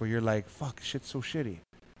universe where you're like, fuck, shit's so shitty.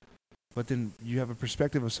 But then you have a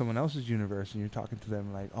perspective of someone else's universe and you're talking to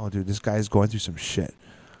them like, oh, dude, this guy's going through some shit.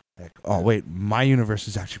 Like, oh, wait, my universe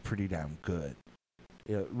is actually pretty damn good.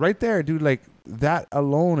 Yeah, right there, dude, like, that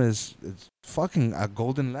alone is fucking a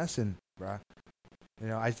golden lesson, bruh. You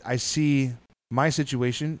know, I see my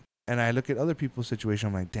situation and I look at other people's situation.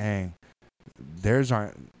 I'm like, dang, theirs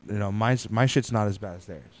aren't, you know, my shit's not as bad as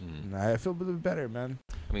theirs. And I feel a little bit better, man.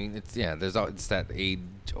 I mean, it's that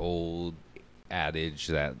age-old adage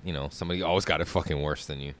that, you know, somebody always got it fucking worse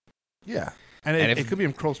than you. Yeah. And it could be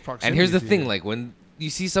in close proximity. And here's the thing, like, when you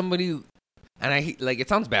see somebody, and it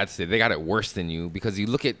sounds bad to say they got it worse than you, because you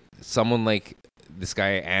look at someone like this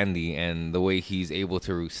guy, Andy, and the way he's able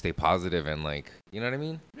to stay positive and, like, you know what I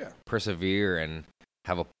mean? Yeah. Persevere and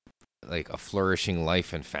have a flourishing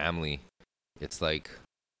life and family. It's like,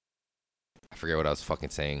 I forget what I was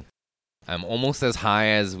fucking saying. I'm almost as high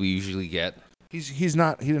as we usually get. He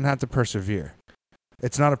didn't have to persevere.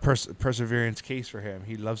 It's not a perseverance case for him.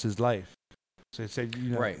 He loves his life. So it said,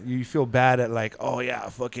 you know, right. You feel bad at like, oh yeah,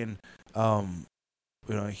 fucking, you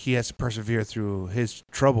know, he has to persevere through his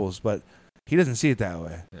troubles, but he doesn't see it that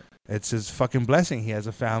way. Yeah. It's his fucking blessing. He has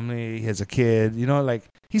a family, he has a kid, you know, like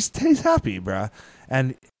he's happy, bruh.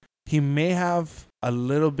 And he may have a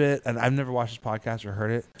little bit, and I've never watched his podcast or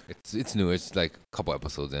heard it. It's new. It's like a couple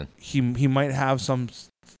episodes in. He might have some.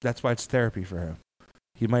 That's why it's therapy for him.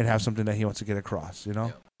 He might have something that he wants to get across. You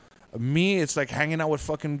know, yeah. Me, it's like hanging out with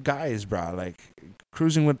fucking guys, bro. Like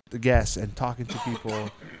cruising with the guests and talking to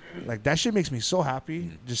people. Like that shit makes me so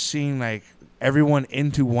happy. Just seeing like everyone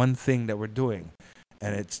into one thing that we're doing,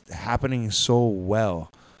 and it's happening so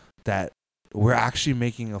well that we're actually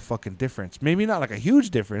making a fucking difference. Maybe not like a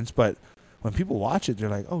huge difference, but when people watch it, they're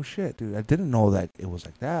like, "Oh shit, dude! I didn't know that it was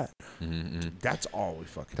like that." Mm-hmm. That's all we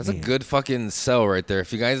fucking. That's need. A good fucking sell right there.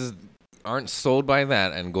 If you guys aren't sold by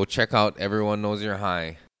that, and go check out Everyone Knows You're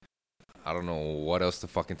High. I don't know what else to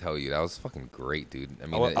fucking tell you. That was fucking great, dude. I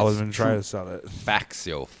mean, I was gonna try to sell it. Facts,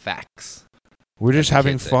 yo, facts. We're just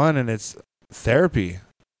having fun, and it's therapy.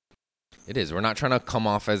 It is. We're not trying to come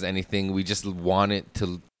off as anything. We just want it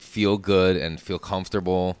to feel good and feel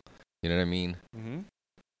comfortable. You know what I mean? Mm-hmm.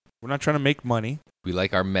 We're not trying to make money. We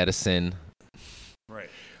like our medicine.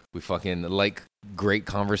 Right. We fucking like great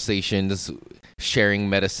conversations, sharing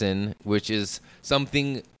medicine, which is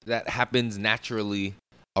something that happens naturally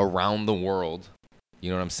around the world. You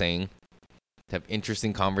know what I'm saying? To have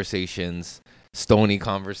interesting conversations, stony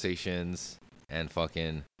conversations, and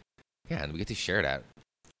fucking, yeah, and we get to share that.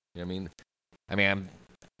 You know what I mean?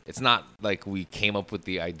 It's not like we came up with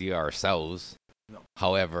the idea ourselves. No.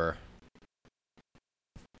 However,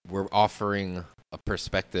 we're offering a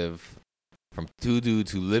perspective from two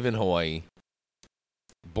dudes who live in Hawaii,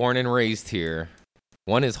 born and raised here.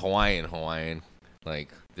 One is Hawaiian, like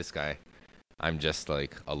this guy. I'm just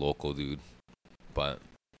like a local dude. But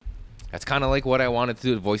that's kind of like what I wanted to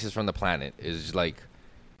do with Voices from the Planet, is like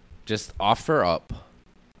just offer up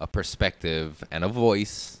a perspective and a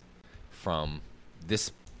voice from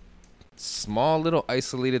this small little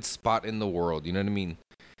isolated spot in the world. You know what I mean?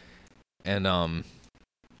 And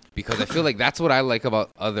because I feel like that's what I like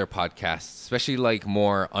about other podcasts, especially like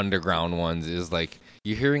more underground ones, is like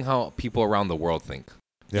you're hearing how people around the world think.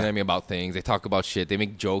 You know what I mean, about things. They talk about shit. They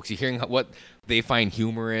make jokes. You're hearing what they find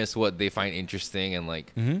humorous, what they find interesting, and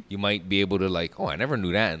like you might be able to like, oh, I never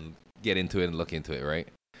knew that, and get into it and look into it, right?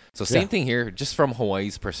 So same thing here, just from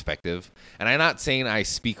Hawaii's perspective. And I'm not saying I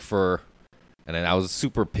speak for, and I was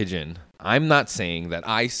super pigeon. I'm not saying that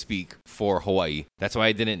I speak for Hawaii. That's why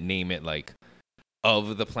I didn't name it like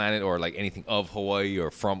of the planet or like anything of Hawaii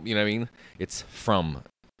or from, you know what I mean? It's from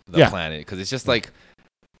the planet, because it's just like,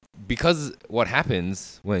 because what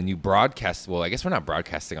happens when you broadcast, well, I guess we're not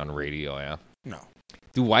broadcasting on radio, yeah? No.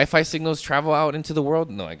 Do Wi-Fi signals travel out into the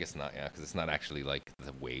world? No, I guess not, yeah, because it's not actually like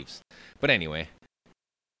the waves. But anyway,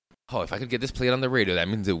 if I could get this played on the radio, that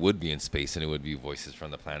means it would be in space and it would be Voices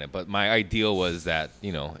from the Planet. But my ideal was that,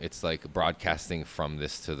 you know, it's like broadcasting from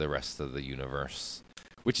this to the rest of the universe,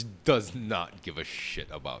 which does not give a shit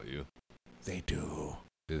about you. They do.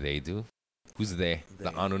 Do they do? Who's they? The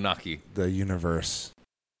Anunnaki. The universe.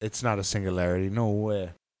 It's not a singularity. No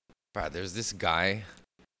way. Bro, there's this guy,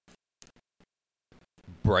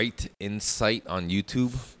 Bright Insight on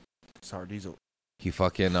YouTube. Sardizo. He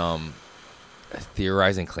fucking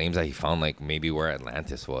theorizing claims that he found like maybe where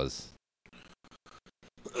Atlantis was.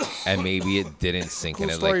 And maybe it didn't sink cool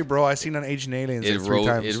in. Story, like, bro. I seen on Ancient Aliens like 3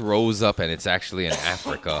 times. It rose up and it's actually in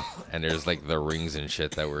Africa. And there's like the rings and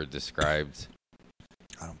shit that were described.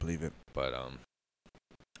 I don't believe it. But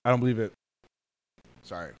I don't believe it.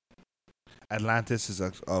 Sorry. Atlantis is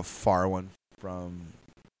a far one from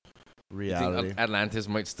reality. Think Atlantis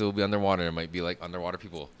might still be underwater. It might be like underwater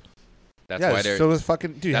people. That's yeah, why they're so it's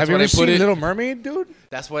fucking dude. That's Have you why ever they put seen it- Little Mermaid, dude?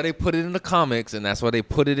 That's why they put it in the comics, and that's why they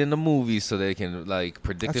put it in the movies, so they can like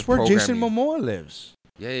predict That's it. where Jason Momoa lives.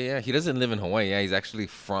 Yeah. He doesn't live in Hawaii. Yeah, he's actually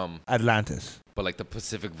from Atlantis. but like the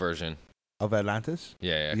Pacific version. Of Atlantis?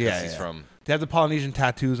 Yeah. Yeah, He's yeah. from. They have the Polynesian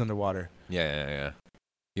tattoos underwater. Yeah.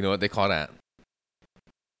 You know what they call that?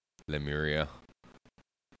 Lemuria.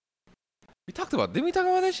 Didn't we talk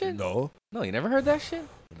about that shit? No. No, you never heard that shit?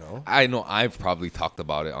 No. I know I've probably talked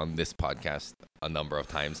about it on this podcast a number of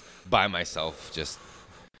times by myself. Just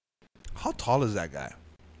How tall is that guy?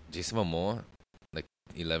 Jason Momoa, like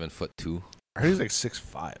 11'2". I heard he's like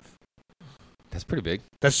 6'5". That's pretty big.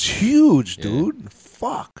 That's huge, Yeah. dude.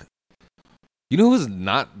 Fuck. You know who's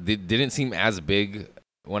didn't seem as big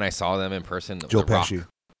when I saw them in person? Joe The Rock. Pesci.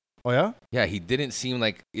 Oh, yeah? Yeah, he didn't seem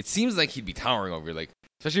like, it seems like he'd be towering over you, like,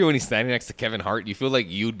 especially when he's standing next to Kevin Hart. You feel like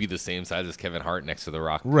you'd be the same size as Kevin Hart next to The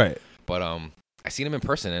Rock. Right. But I seen him in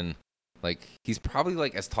person, and like he's probably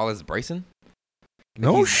like as tall as Bryson.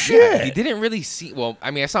 No He's- shit. Yeah, he didn't really see. Well,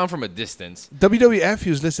 I mean, I saw him from a distance. WWF,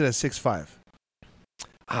 he was listed as 6'5".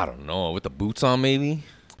 I don't know, with the boots on, maybe.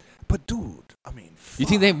 But, dude, I mean, You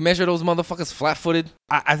think they measure those motherfuckers flat-footed?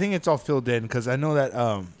 I think it's all filled in because I know that.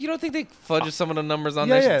 You don't think they fudge some of the numbers on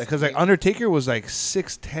Yeah, that? yeah, because like Undertaker was like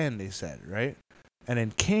 6'10", they said, right? And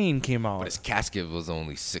then Kane came out. But his casket was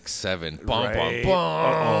only 6'7". Right. Bum, bum, bum.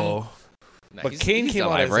 Uh-oh. Nah, But he's- Kane he's came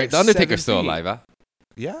out alive, as, right? like, The Undertaker's 7 still feet. alive, huh?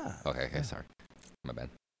 Yeah. Okay, sorry. My bad.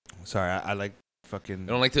 Sorry, I like fucking. I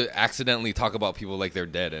don't like to accidentally talk about people like they're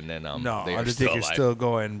dead and then no, they are Undertaker's still still alive.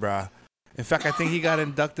 going, bruh. In fact, I think he got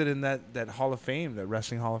inducted in that Hall of Fame, that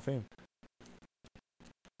Wrestling Hall of Fame.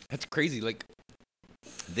 That's crazy. Like,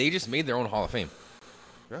 they just made their own Hall of Fame,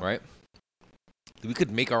 Yeah. right? We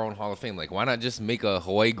could make our own Hall of Fame. Like, why not just make a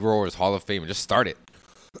Hawaii Growers Hall of Fame and just start it?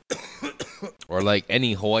 Or like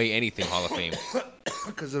any Hawaii anything Hall of Fame.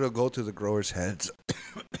 Because it'll go to the growers' heads.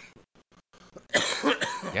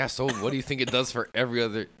 Yeah. So what do you think it does for every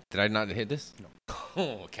other? Did I not hit this? No.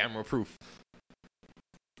 Oh, camera proof.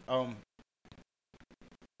 I want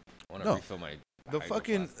to No. refill my. The Hydro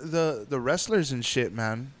fucking Flask. the wrestlers and shit,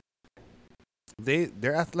 man.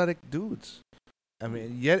 They're athletic dudes. I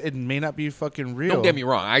mean, yet it may not be fucking real. Don't get me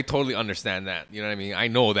wrong. I totally understand that. You know what I mean? I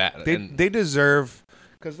know that. They deserve,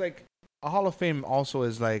 because like a Hall of Fame also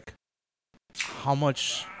is like how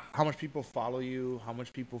much people follow you, how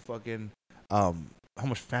much people fucking how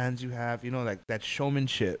much fans you have. You know, like that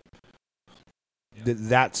showmanship. Yeah.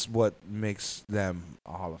 That's what makes them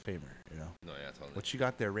a Hall of Famer. You know. No, yeah, totally. What you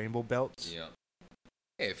got there? Rainbow belts. Yeah.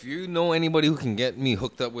 Hey, if you know anybody who can get me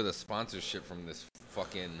hooked up with a sponsorship from this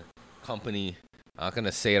fucking company, I'm not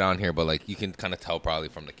gonna say it on here, but like you can kind of tell probably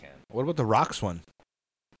from the can. What about the Rock's one?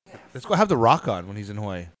 Let's go have the Rock on when he's in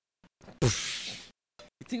Hawaii. You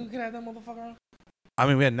think we can have that motherfucker on? I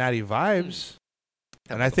mean, we had Natty Vibes,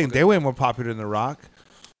 and I think they're way more popular than the Rock.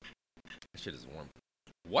 That shit is warm.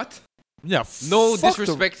 What? Yeah. No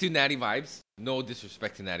disrespect to Natty Vibes. No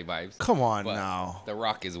disrespect to Natty Vibes. Come on But now. The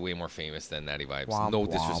Rock is way more famous than Natty Vibes. Womp, No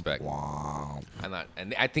womp, disrespect. womp.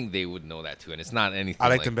 And I think they would know that too. And it's not anything. I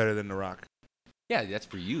like them better than the Rock. Yeah, that's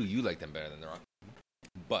for you. You like them better than The Rock.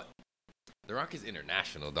 But The Rock is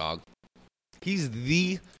international, dog. He's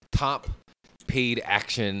the top paid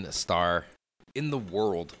action star in the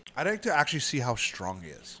world. I'd like to actually see how strong he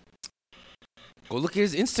is. Go look at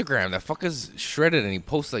his Instagram. That fucker's shredded and he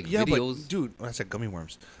posts like videos. But, dude, I said gummy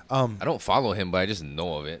worms. I don't follow him, but I just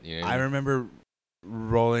know of it. You know what I I mean? remember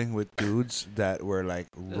rolling with dudes that were like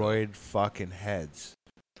roid fucking heads.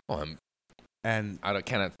 Oh, And I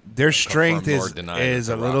cannot. their strength confirm nor is deny a that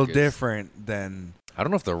The little Rock is- different than... I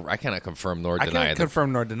don't know if I cannot confirm nor I deny can't it.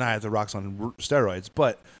 confirm nor deny that the Rock's on steroids,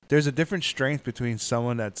 but there's a different strength between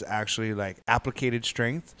someone that's actually like applicated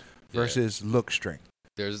strength versus look strength.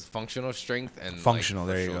 There's functional strength and Functional,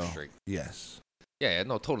 like, there you for go. show strength. Yes. Yeah,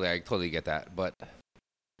 no, totally. I totally get that. But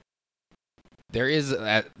there is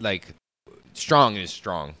that, like, strong is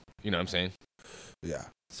strong. You know what I'm saying? Yeah.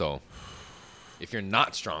 So if you're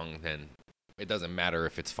not strong, then it doesn't matter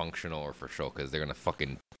if it's functional or for show because they're going to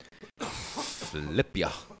fucking flip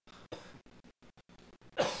ya.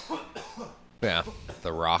 Yeah,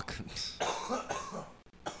 The Rock.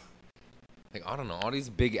 Like, I don't know, all these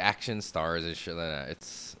big action stars and shit like that.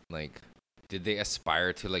 It's like, did they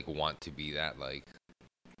aspire to like want to be that? Like,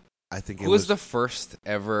 I think who was the first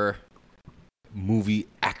ever movie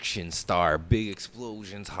action star? Big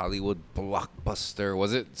explosions, Hollywood blockbuster.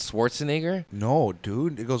 Was it Schwarzenegger? No,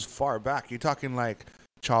 dude. It goes far back. You're talking like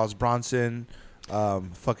Charles Bronson,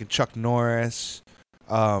 fucking Chuck Norris.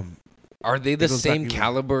 Are they the It goes same back even-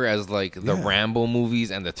 caliber as like the Yeah. Rambo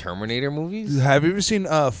movies and the Terminator movies? Have you ever seen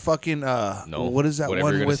fucking No. what is that Whatever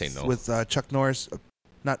one you're gonna with say, no. Chuck Norris?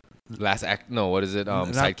 Last act? No, what is it? Not-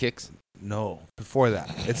 Sidekicks? No, before that.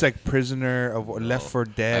 It's like Prisoner of Left 4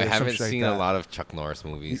 Dead. I or haven't something seen like a that. lot of Chuck Norris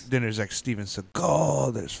movies. Then there's like Steven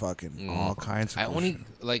Seagal. There's fucking all kinds of. I cool only shit.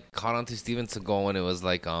 like caught on to Steven Seagal when it was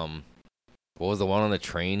like what was the one on the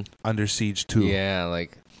train? Under Siege 2. Yeah,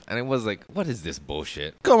 like, and it was like, what is this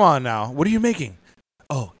bullshit? Come on now. What are you making?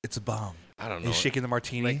 Oh, it's a bomb. I don't know. He's shaking the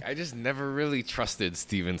martini. Like, I just never really trusted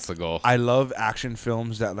Steven Seagal. I love action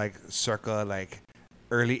films that like circa like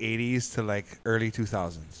early 80s to like early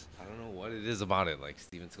 2000s. I don't know what it is about it. Like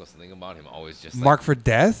Steven Seagal, something about him always just like, Mark for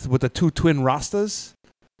Death with the two twin Rastas.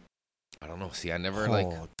 I don't know. See, I never Oh,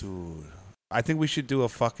 like. dude. I think we should do a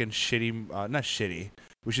fucking shitty, not shitty.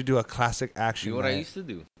 We should do a classic action. You know what I night. used to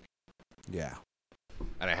do, Yeah.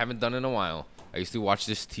 and I haven't done it in a while. I used to watch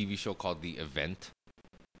this TV show called The Event,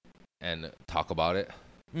 and talk about it.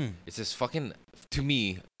 Mm. It's this fucking, to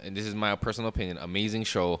me, and this is my personal opinion, amazing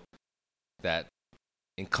show that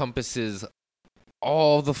encompasses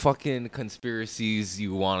all the fucking conspiracies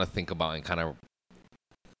you want to think about and kind of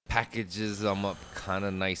packages them up kind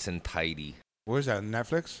of nice and tidy. Where's that?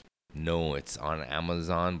 Netflix? No, it's on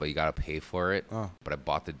Amazon, but you got to pay for it. Oh, But I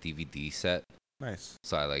bought the DVD set, nice.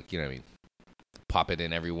 so I like, you know what I mean? Pop it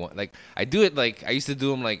in every one. Like, I do it like, I used to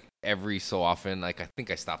do them like every so often. Like, I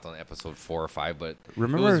think I stopped on episode 4 or 5, but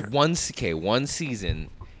Remember? it was one season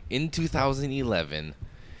in 2011,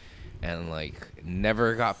 and like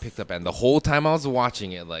never got picked up. And the whole time I was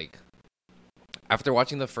watching it, like after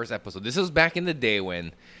watching the first episode, this was back in the day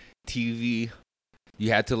when TV, you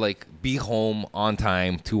had to like be home on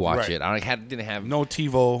time to watch Right. it. I didn't have No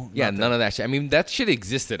TiVo. yeah, nothing. none of that shit. I mean, that shit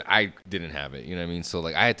existed. I didn't have it. You know what I mean? So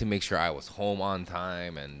like, I had to make sure I was home on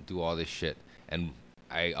time and do all this shit, and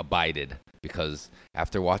I abided because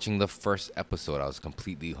after watching the first episode, I was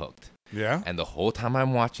completely hooked. Yeah. And the whole time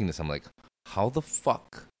I'm watching this, I'm like, how the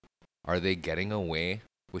fuck are they getting away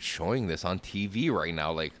with showing this on TV right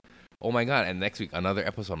now? Like, oh my God. And next week, another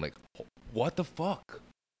episode, I'm like, what the fuck?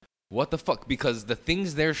 What the fuck? Because the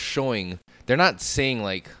things they're showing, they're not saying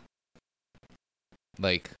like,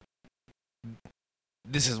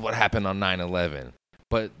 this is what happened on 9/11.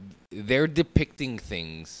 but they're depicting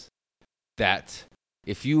things that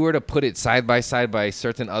if you were to put it side by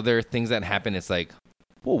certain other things that happen, it's like,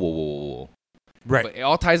 whoa. Right. But it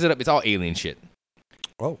all ties it up. It's all alien shit.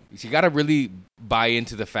 Oh. So you got to really buy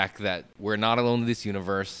into the fact that we're not alone in this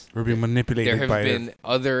universe. We're being manipulated There by have been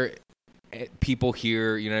other people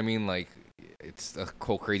here. You know what I mean? Like, it's a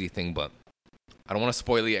cool, crazy thing, but I don't want to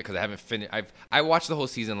spoil it yet because I haven't finished. I watched the whole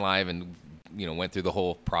season live and, went through the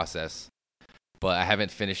whole process, but I haven't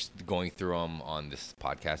finished going through them on this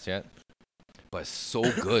podcast yet. But so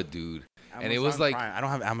good, dude. And it was like Prime. I don't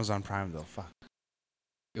have Amazon Prime though. Fuck.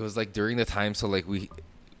 It was like during the time, so like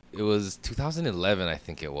it was 2011, I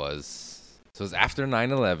think it was. So it was after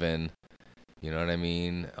 9/11. You know what I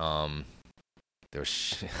mean?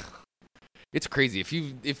 There's it's crazy.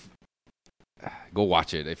 If go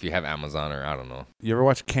watch it if you have Amazon or I don't know. You ever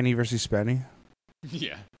watch Kenny versus Spenny?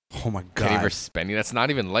 Yeah. Oh my god. Kenny versus Spenny. That's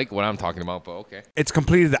not even like what I'm talking about, but okay. It's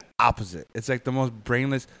completely the opposite. It's like the most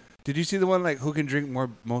brainless. Did you see the one like who can drink more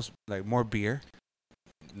beer?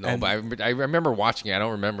 No, And but I remember watching it. I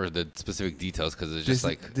don't remember the specific details because it's just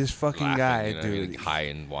like this fucking laughing, guy, you know what I mean? dude. Like, high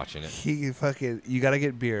and watching it. You gotta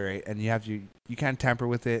get beer, right? And you can't tamper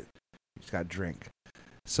with it. You just gotta drink.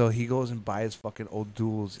 So he goes and buys fucking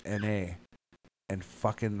O'Doul's NA, and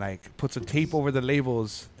fucking like puts a tape over the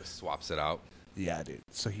labels. Just swaps it out. Yeah, dude.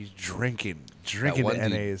 So he's drinking the one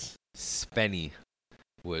dude, NAs. Spenny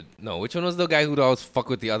which one was the guy who'd always fuck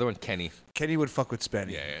with the other one? Kenny. Kenny would fuck with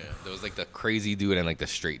Spenny. Yeah. There was like the crazy dude and like the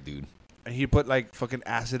straight dude. And he put like fucking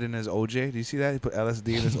acid in his OJ. Do you see that? He put LSD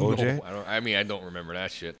in his OJ. No, I don't remember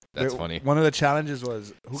that shit. That's funny. One of the challenges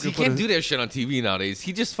was you can't do that shit on TV nowadays.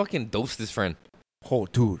 He just fucking dosed his friend. Oh,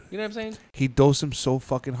 dude. You know what I'm saying? He dosed him so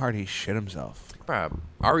fucking hard he shit himself. Bruh,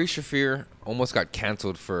 Ari Shaffir almost got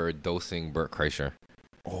canceled for dosing Bert Kreischer.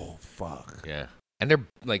 Oh, fuck. Yeah. And they're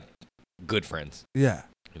like good friends. Yeah.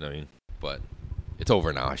 You know what I mean? But it's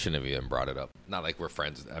over now. I shouldn't have even brought it up. Not like we're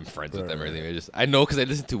friends. I'm friends with them or anything. I know because I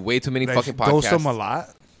listen to way too many fucking podcasts. Dosed him a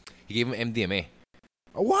lot? He gave him MDMA.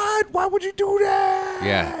 What? Why would you do that?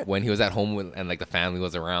 Yeah, when he was at home and like the family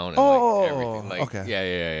was around and everything. Like, okay.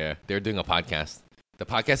 Yeah. They're doing a podcast. The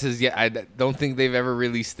podcast is I don't think they've ever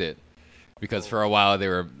released it because for a while they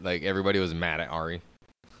were like everybody was mad at Ari.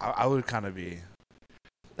 I would kind of be.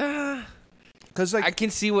 Because like I can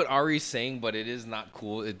see what Ari's saying, but it is not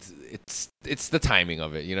cool. It's the timing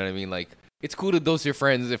of it. You know what I mean? Like it's cool to dose your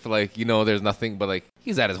friends if like there's nothing, but like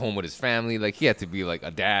he's at his home with his family. Like he had to be like a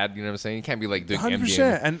dad. You know what I'm saying? You can't be like doing 100%.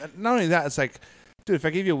 MDMA. And not only that, it's like, dude, if I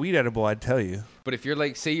gave you a weed edible, I'd tell you. But if you're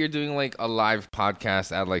like, say you're doing like a live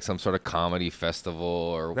podcast at like some sort of comedy festival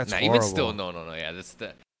or that's even horrible. still, no. Yeah, that's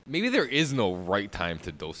maybe there is no right time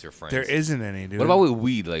to dose your friends. There isn't any, dude. What about with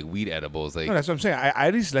weed, like weed edibles? Like no, that's what I'm saying. I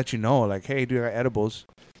at least let you know, like, hey, dude, I got edibles.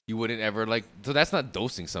 you wouldn't ever like. So that's not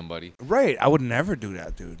dosing somebody. Right. I would never do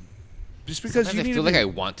that, dude. Just because Sometimes I feel like I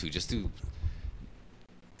want to just do.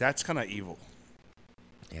 That's kind of evil.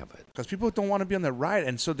 Yeah, but Because people don't want to be on the ride,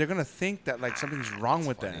 and so they're gonna think that like something's wrong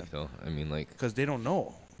with funny, them. though. I mean, like Because they don't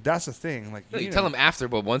know. That's the thing. Like you tell them after,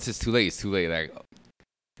 but once it's too late, it's too late. Like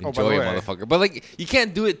by enjoy the it, way. motherfucker. But like you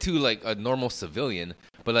can't do it to like a normal civilian.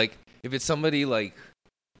 But like if it's somebody like,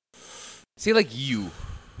 say like you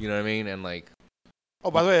know what I mean, and like. Oh,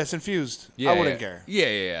 by the way, that's infused. I wouldn't care.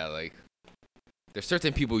 Yeah. Like, there's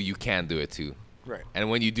certain people you can do it to. Right. And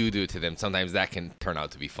when you do it to them, sometimes that can turn out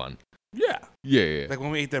to be fun. Yeah. Yeah. Like when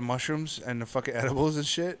we ate the mushrooms and the fucking edibles and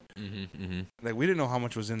shit. Mm-hmm. Like we didn't know how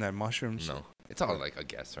much was in that mushrooms. No. It's all like a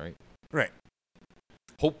guess, right? Right.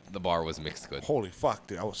 Hope the bar was mixed good. Holy fuck,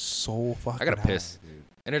 dude. I was so fucking I gotta high, piss. dude.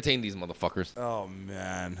 Entertain these motherfuckers. Oh,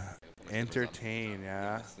 man. Entertain,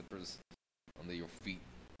 yeah. Slippers under your feet.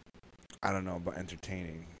 I don't know about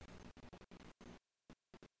entertaining.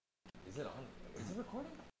 Is it on? Is it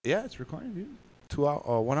recording? Yeah, it's recording, dude. 2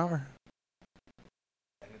 hour, 1 hour.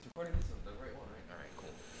 And it's recording this on the right one, right? Alright,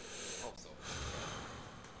 cool. Hope so.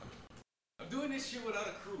 I'm doing this shit without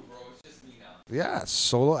a crew, bro. It's just me now. Yeah,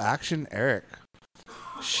 solo action, Eric.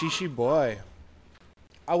 Shishi boy.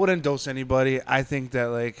 I wouldn't dose anybody. I think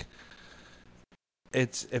that like,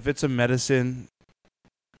 if it's a medicine,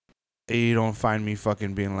 you don't find me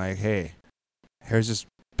fucking being like, hey, here's this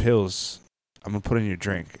pills. I'm gonna put in your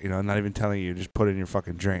drink. You know, I'm not even telling you, just put it in your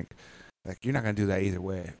fucking drink. Like you're not gonna do that either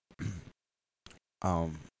way.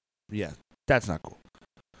 Yeah, that's not cool.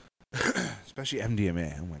 Especially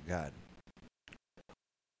MDMA. Oh my god.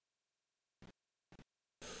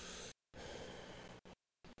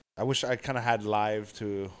 I wish I kind of had live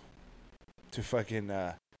to fucking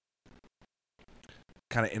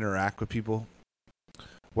kind of interact with people.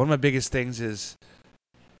 One of my biggest things is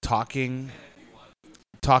talking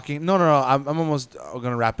talking. No. I'm almost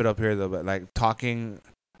gonna wrap it up here though. But like talking,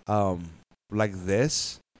 like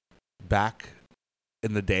this, back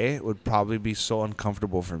in the day would probably be so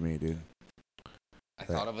uncomfortable for me, dude. I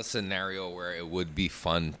thought of a scenario where it would be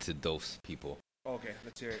fun to dose people. Okay,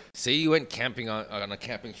 let's hear it. Say you went camping on a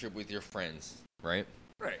camping trip with your friends, right?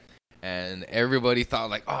 Right. And everybody thought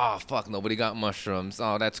like, oh fuck, nobody got mushrooms.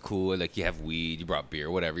 Oh, that's cool. Like you have weed, you brought beer,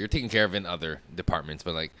 whatever. You're taken care of in other departments,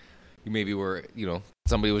 but like you maybe were,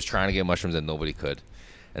 somebody was trying to get mushrooms and nobody could.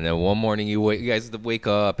 And then one morning you guys wake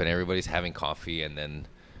up and everybody's having coffee, and then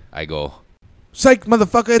I go, psych,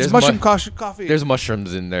 motherfucker! It's There's mushroom coffee. there's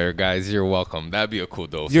mushrooms in there, guys. You're welcome. That'd be a cool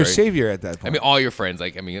dose. your right? savior at that point. I mean, all your friends,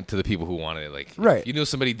 to the people who wanted it, like, Right. You knew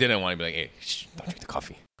somebody didn't want to be like, hey, shh, don't drink the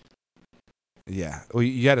coffee. Yeah. Well,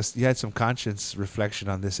 you had some conscience reflection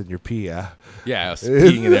on this in your pee, yeah. Yeah, I was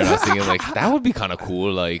peeing in there and I was thinking, like, that would be kind of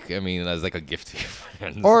cool. Like, I mean, as like a gift to your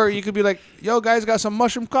friends. Or you could be like, yo, guys, got some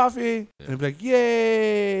mushroom coffee. And it'd be like,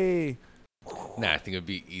 yay. Nah, I think it'd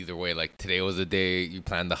be either way. Like, today was a day you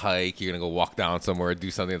planned the hike. You're going to go walk down somewhere, do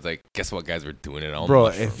something. It's like, guess what, guys? We're doing it on Bro,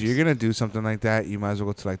 mushrooms. if you're going to do something like that, you might as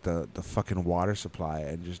well go to like the fucking water supply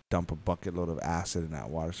and just dump a bucket load of acid in that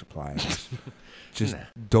water supply. And just Nah.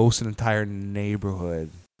 dose an entire neighborhood.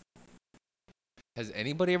 Has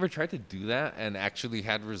anybody ever tried to do that and actually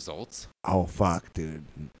had results? Oh, fuck, dude.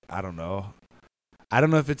 I don't know. I don't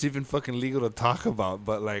know if it's even fucking legal to talk about,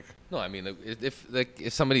 but like, No, I mean,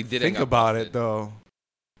 if somebody did think about it though.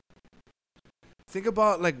 Think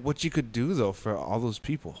about like what you could do though for all those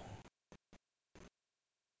people.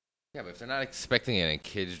 Yeah, but if they're not expecting it and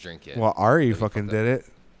kids drink it. Well, Ari Really fucking fucked up. did it.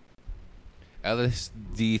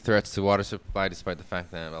 LSD threats to water supply despite the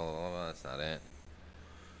fact that blah, blah, blah, blah, that's not it.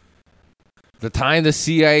 The time the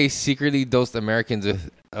CIA secretly dosed Americans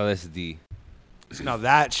with LSD. Now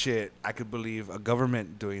that shit, I could believe a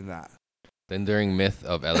government doing that. The enduring myth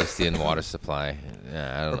of LSD and water supply.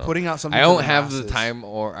 Yeah, I Or don't know. putting out something. I to don't have the masses. time,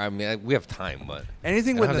 or I mean, we have time, but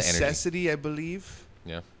Anything I with don't have the energy. necessity, I believe.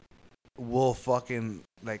 Yeah. Will fucking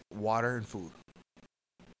like water and food.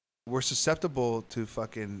 We're susceptible to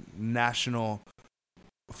fucking national,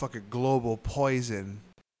 fucking global poison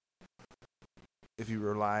if you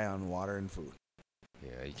rely on water and food.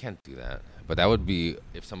 yeah, you can't do that. But that would be,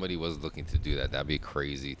 if somebody was looking to do that, that'd be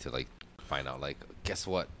crazy to like find out. Like, guess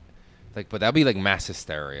what? Like, but that'd be like mass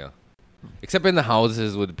hysteria. Except in the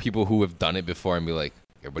houses with people who have done it before and be like,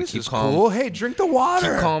 everybody This keep is calm. cool. Hey, drink the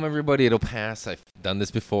water. Keep calm, everybody. It'll pass. I've done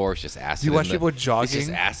this before. It's just acid. You watch in the- people It's just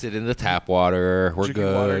jogging, acid in the tap water. We're drinking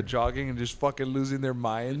good. water, jogging, and just fucking losing their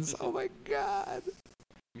minds. Oh my god.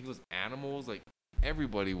 Those animals, like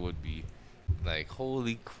everybody would be like,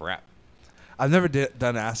 holy crap. I've never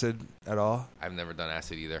done acid at all. I've never done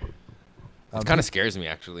acid either. It Um, kind of scares me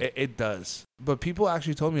actually. It does, but people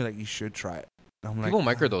actually told me like you should try it. I'm like, People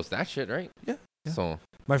microdose that shit, right? Yeah, yeah. So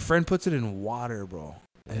my friend puts it in water, bro,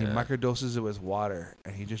 and he Yeah. microdoses it with water,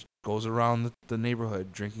 and he just goes around the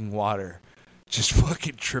neighborhood drinking water, just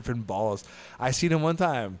fucking tripping balls. I seen him one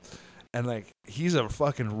time, and like he's a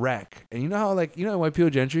fucking wreck. And you know how like in White Peel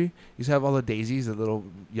Gentry used to have all the daisies, the little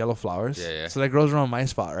yellow flowers. Yeah, yeah. So that grows around my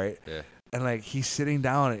spot, right? yeah. And like he's sitting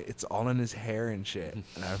down, it's all in his hair and shit. And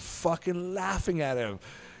I'm fucking laughing at him.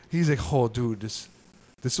 He's like, "Oh, dude, this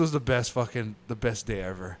was the best day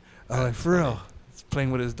ever." I'm like, That's "For real?" funny. He's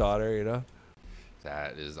playing with his daughter,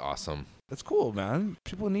 That is awesome. That's cool, man.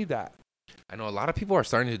 People need that. I know a lot of people are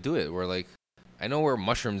starting to do it. Where like, I know where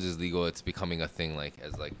mushrooms is legal, it's becoming a thing like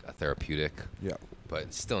as like a therapeutic. Yeah. But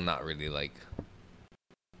it's still not really like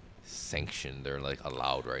sanctioned or like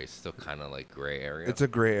allowed, right? It's still kind of like gray area. It's a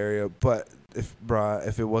gray area, but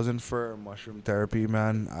if it wasn't for mushroom therapy,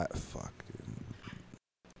 man, dude.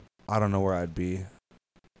 I don't know where I'd be.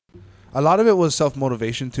 A lot of it was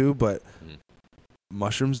self-motivation too, but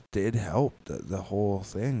mushrooms did help the whole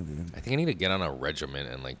thing, dude. I think I need to get on a regimen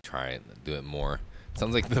and like try it, do it more.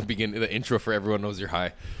 Sounds like the intro for Everyone Knows You're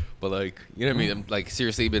High, but like, you know what I mean? I'm like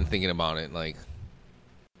seriously been thinking about it, like,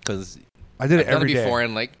 cause I did it I've done every it day. before,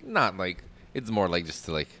 and like not like it's more like just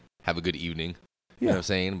to like have a good evening. You know what I'm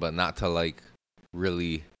saying? But not to like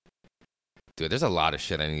really. Dude, there's a lot of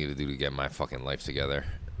shit I need to do to get my fucking life together.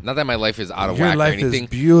 Not that my life is out of Your whack life or anything. is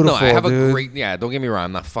beautiful, no, I have dude. a great. Yeah, don't get me wrong.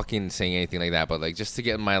 I'm not fucking saying anything like that, but like just to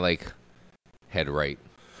get my like head right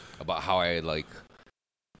about how I like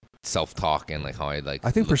self-talk and like how I like. I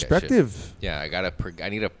think look at shit. perspective. Yeah, I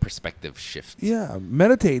need a perspective shift. Yeah,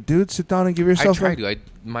 meditate, dude. Sit down and give yourself. I try to.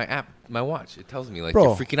 My app, my watch, it tells me like Bro.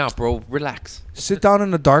 you're freaking out, bro. Relax. Sit down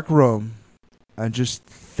in a dark room and just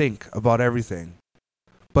think about everything,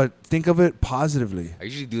 but think of it positively. I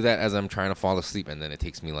usually do that as I'm trying to fall asleep, and then it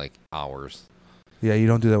takes me like hours. Yeah, you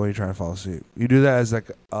don't do that when you're trying to fall asleep. You do that as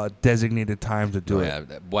like a designated time to do No, it.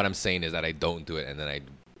 yeah, what I'm saying is that I don't do it, and then I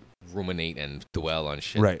ruminate and dwell on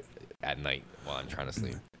shit Right. at night while I'm trying to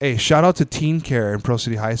sleep. Hey, shout out to Teen Care in Pro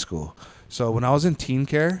City High School. So when I was in Teen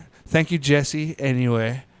Care, thank you, Jesse.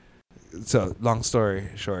 Anyway, so long story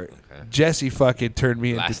short, Okay. Jesse fucking turned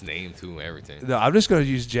me Last into. name too, everything. No, I'm just gonna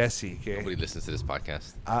use Jesse. Okay. Nobody listens to this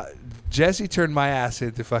podcast. Jesse turned my ass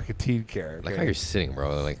into fucking Teen Care. Like okay? how you're sitting,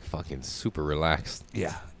 bro. Like fucking super relaxed.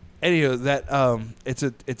 Yeah. Anyway, that it's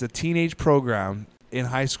a teenage program in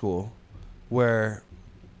high school where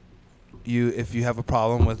if you have a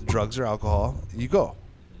problem with drugs or alcohol, you go.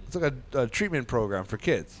 It's like a treatment program for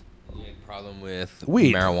kids. You had a problem with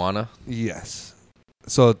Weed. marijuana? Yes.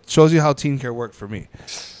 So it shows you how teen care worked for me.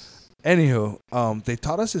 Anywho, they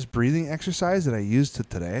taught us this breathing exercise that I used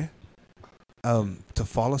today. To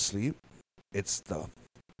fall asleep. It's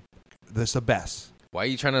the best. Why are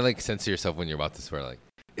you trying to like censor yourself when you're about to swear? Like,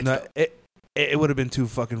 No, it would have been too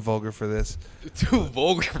fucking vulgar for this. too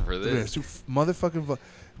vulgar for It's this. too motherfucking vulgar.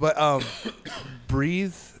 But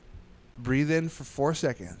breathe in for 4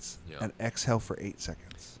 seconds Yeah. and exhale for 8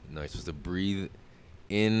 seconds. No, you're supposed to breathe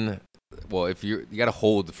in. Well, if you gotta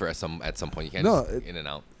hold for at some point. You can't No, just in and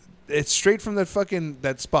out. It's straight from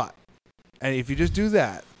that spot. And if you just do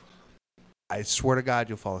that, I swear to God,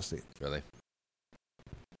 you'll fall asleep. Really?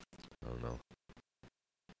 I don't know.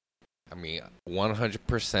 I mean,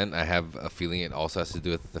 100%. I have a feeling it also has to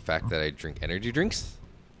do with the fact that I drink energy drinks.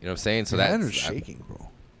 You know what I'm saying? So Your that's hands are shaking, bro.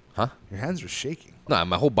 Huh? Your hands are shaking. No,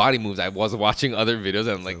 my whole body moves. I was watching other videos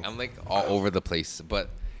and I'm like all over the place. But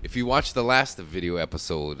if you watch the last video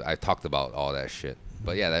episode, I talked about all that shit.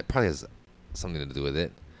 But yeah, that probably has something to do with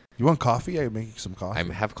it. You want coffee? I make you some coffee.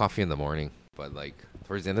 I have coffee in the morning, but like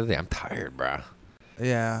towards the end of the day, I'm tired, bruh.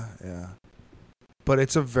 Yeah. But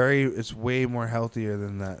it's way more healthier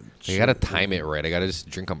than that. You gotta time it right. I gotta just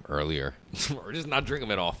drink them earlier, or just not drink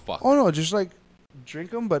them at all. Fuck. Oh no, just like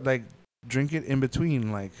drink them, but like drink it in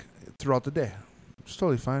between, like throughout the day. It's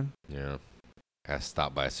totally fine. Yeah. Gotta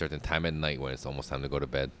stop by a certain time at night when it's almost time to go to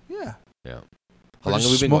bed. Yeah. Yeah. How How long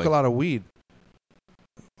have we been smoke going? a lot of weed.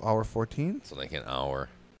 Hour 14. So like an hour.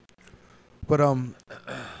 But I'm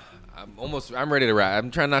ready to wrap.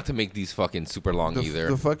 I'm trying not to make these fucking super long the, either.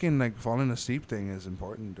 the fucking like falling asleep thing is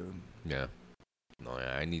important, dude. Yeah. No,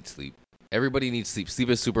 yeah, I need sleep. Everybody needs sleep. Sleep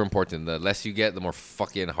is super important. The less you get, the more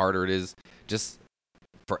fucking harder it is. Just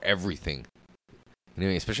for everything. You know what I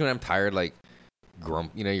mean? Especially when I'm tired, like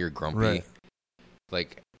you're grumpy. Right.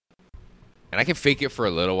 Like, and I can fake it for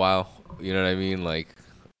a little while. You know what I mean? Like,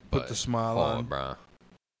 Put but- the smile oh, on. bro.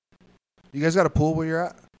 You guys got a pool where you're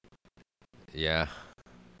at? Yeah.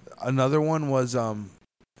 Another one was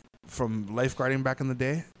from lifeguarding back in the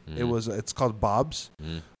day. Mhm. It's called Bob's,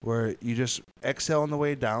 Mhm. where you just exhale on the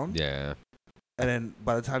way down, Yeah. and then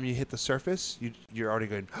by the time you hit the surface, you're already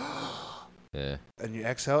going, Yeah. and you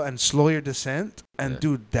exhale and slow your descent. And Yeah.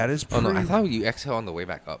 dude, that is Oh pretty. no, I thought you exhale on the way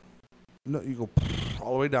back up. No, you go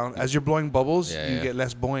all the way down. As you're blowing bubbles, Yeah, you yeah. get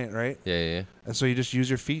less buoyant, right? Yeah. And so you just use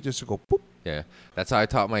your feet just to go boop. Yeah. That's how I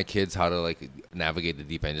taught my kids how to like navigate the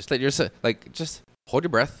deep end. Just let yourself just hold your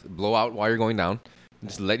breath, blow out while you're going down.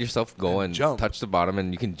 Just let yourself go and jump. touch the bottom,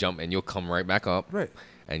 and you can jump, and you'll come right back up. Right.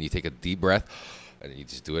 And you take a deep breath, and you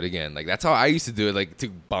just do it again. Like that's how I used to do it, like to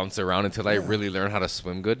bounce around until I Yeah. really learned how to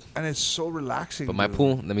swim good. And it's so relaxing. But my dude.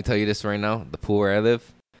 pool, let me tell you this right now, the pool where I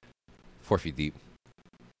live, 4 feet deep.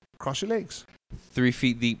 Cross your legs. 3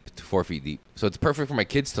 feet deep to 4 feet deep. So it's perfect for my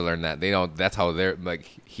kids to learn that. They know that's how they're like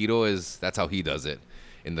that's how he does it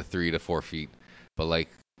in the 3 to 4 feet. But like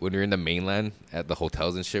when you're in the mainland at the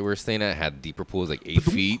hotels and shit we were staying at had deeper pools like 8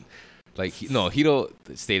 feet. Like Hito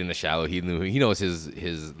stayed in the shallow. He knows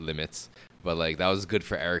his limits. But like that was good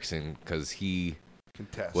for Erickson because he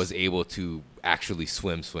Contest. was able to actually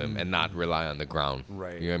swim and not rely on the ground.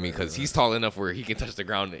 Right, You know what I mean? right, Because right, he's tall enough where he can touch the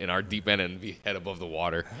ground in our deep end and be head above the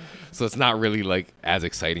water. So it's not really like as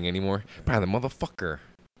exciting anymore. But the motherfucker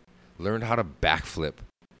learned how to backflip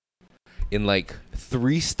in like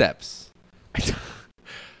 3 steps.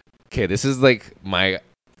 Okay, this is like my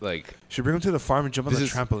like Should bring him to the farm and jump on This the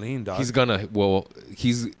is- trampoline, dog.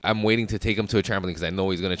 I'm waiting to take him to a trampoline because I know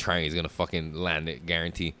he's gonna try and he's gonna fucking land it,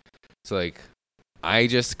 guarantee. So like I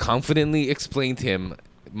just confidently explained to him,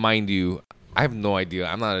 mind you, I have no idea.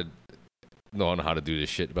 I'm not knowing how to do this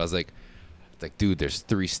shit, but I was like, dude, there's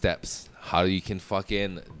 3 steps. How you can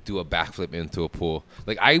fucking do a backflip into a pool.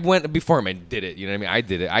 Like I went before him and did it. You know what I mean? I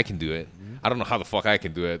did it. I can do it. I don't know how the fuck I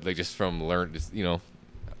can do it. Like just from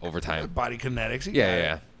over time. Body kinetics. you got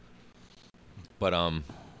Yeah. it. But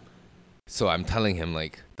so I'm telling him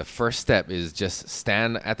like the first step is just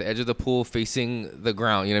stand at the edge of the pool facing the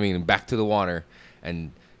ground, you know what I mean, back to the water,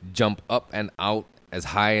 and jump up and out as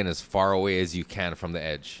high and as far away as you can from the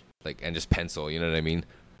edge, like, and just pencil. You know what I mean?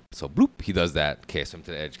 So bloop, he does that. Okay, swim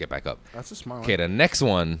to the edge, get back up. That's a smart Okay,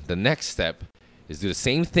 one. the next step is do the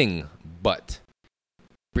same thing, but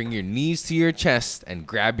bring your knees to your chest and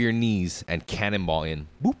grab your knees and cannonball in,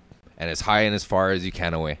 boop, and as high and as far as you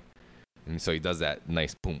can away. And so he does that.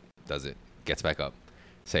 Nice, boom, does it. Gets back up.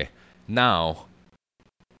 Say, now,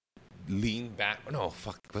 lean back. No,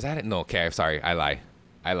 fuck, was that it? No, okay, I'm sorry, I lied.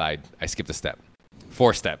 I skipped a step.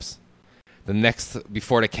 4 steps. The next,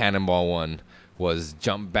 before the cannonball one, was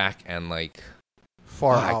jump back and like,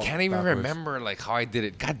 Far out. I can't even backwards. remember like how I did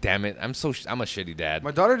it. God damn it. I'm a shitty dad. My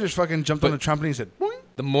daughter just fucking jumped on But- the trampoline and said, boing.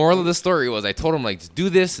 The moral of the story was I told him like, do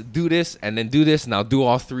this, and then do this. Now do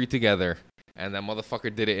all 3 together. And that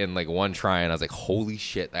motherfucker did it in like 1 try. And I was like, holy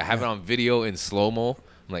shit. I have it on video in slow-mo.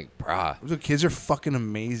 I'm like, brah. The kids are fucking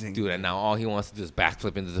amazing. Dude, and now all he wants to do is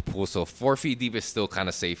backflip into the pool. So 4 feet deep is still kind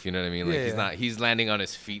of safe. You know what I mean? Like Yeah. he's landing on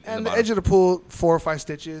his feet. And in the the edge of the pool, 4 or 5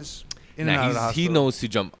 stitches. In and out of the he hospital. knows to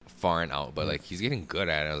jump far and out, but like he's getting good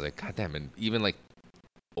at it. I was like, God damn it. Even like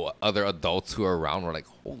other adults who are around were like,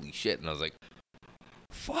 holy shit. And I was like,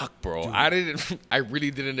 fuck, bro. Dude. I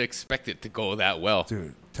really didn't expect it to go that well.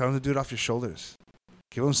 Dude, tell him to do it off your shoulders.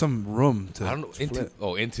 Give him some room to I don't know. flip.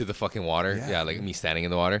 Into the fucking water. Yeah, Yeah, like me standing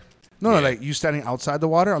in the water. No, Yeah. like you standing outside the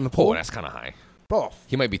water on the Oh, pool. that's kind of high. Bro,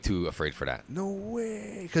 He might be too afraid for that. no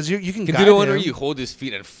way. Because you can You can guide do the one him. where you hold his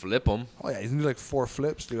feet and flip them. Oh, yeah. You can do like 4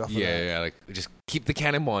 flips, dude, off of that. Yeah, like just keep the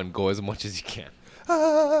cannonball and go as much as you can.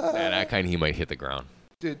 Ah. And that kind he might hit the ground.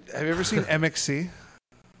 Dude, have you ever seen MXC?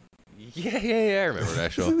 Yeah. I remember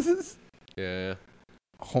that show. Yeah.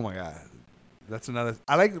 Oh, my God. That's another.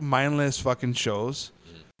 I like mindless fucking shows.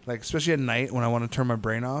 Like, especially at night when I want to turn my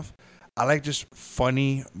brain off. I like just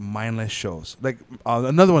funny, mindless shows. Like,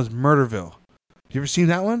 another one's Murderville. You ever seen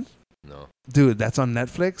that one? No. Dude, that's on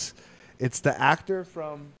Netflix. It's the actor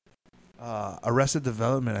from Arrested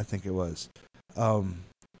Development, I think it was.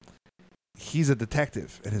 He's a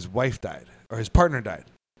detective, and his wife died, or his partner died.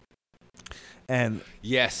 And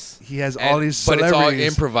Yes. he has all these but it's all celebrities.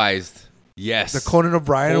 improvised. Yes. The Conan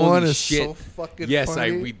O'Brien Holy one is shit. so fucking Yes,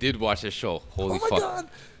 funny. we did watch a show. Holy oh my fuck. God.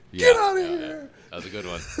 Yeah, Get out of yeah, here. That was a good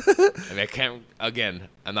one. I mean, I can't, again,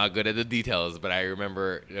 I'm not good at the details, but I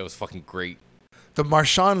remember it was fucking great. The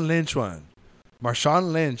Marshawn Lynch one.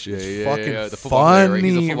 Marshawn Lynch is fucking The football player, right? funny,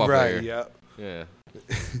 He's a football right? player. Yep. Yeah.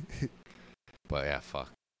 But yeah, fuck.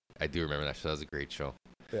 I do remember that show. That was a great show.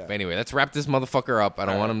 Yeah. But anyway, let's wrap this motherfucker up. I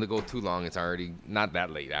don't All want right. him to go too long. It's already not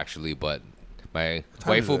that late, actually, but my time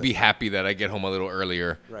wife is will it? be happy that I get home a little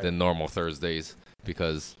earlier Right. than normal Thursdays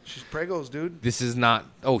because She's pregos, dude. this is not.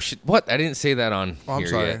 Oh, shit. What? I didn't say that on Oh, I'm here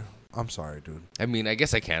sorry. yet. I'm sorry, dude. I mean, I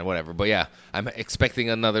guess I can, whatever. But yeah, I'm expecting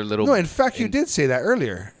another little. No, in fact, you did say that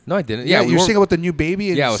earlier. No, I didn't. Yeah, we you're weren't- saying about the new baby.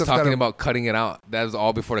 And Yeah, I was stuff talking gotta- about cutting it out. That was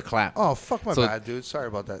all before the clap. Oh, fuck my So- bad, dude. Sorry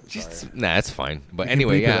about that. Just, Sorry. nah, it's fine. But You can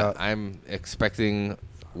anyway, bleep it yeah, out.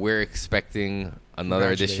 we're expecting another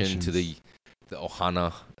addition to the Congratulations.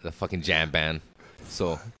 Ohana, the fucking jam band.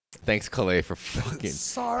 So thanks, Calais, for fucking.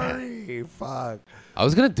 Sorry, fuck. I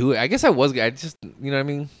was gonna do it. I guess I was. I just, you know what I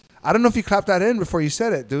mean? I don't know if you clapped that in before you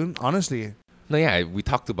said it, dude. Honestly, No, yeah, we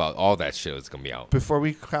talked about all that shit was gonna be out. before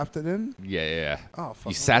we clapped it in. Yeah. Oh, fuck. You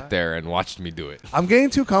my sat bad. there and watched me do it. I'm getting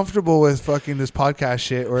too comfortable with fucking this podcast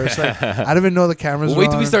shit, where it's like I don't even know the cameras. Well, are wait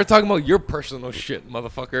till we on. start talking about your personal shit,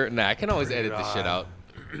 motherfucker. Nah, I can always edit this shit out.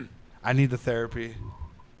 I need the therapy.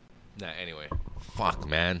 Nah, anyway. Fuck,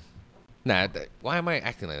 man. Nah, why am I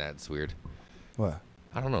acting like that? It's weird. What?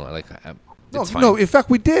 I don't know. Like, No, it's fine. no. In fact,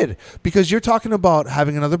 we did because you're talking about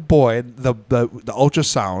having another boy. The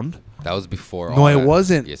ultrasound. That was before. No, all it that.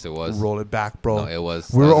 wasn't. Yes, it was. Roll it back, bro. No, it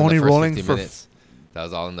was. We That were was in the only first rolling 15 for minutes. That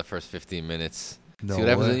was all in the first 15 minutes. No See what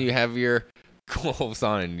happens way. when you have your gloves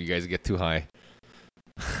on and you guys get too high.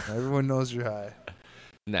 Everyone knows you're high.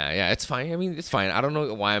 Nah, yeah, it's fine. I mean, it's fine. I don't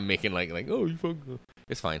know why I'm making like oh, you fucking.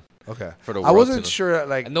 It's fine Okay. for the I world wasn't to know. sure.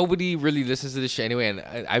 Like, Nobody really listens to this shit anyway,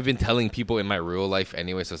 and I've been telling people in my real life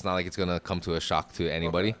anyway, so it's not like it's gonna come to a shock to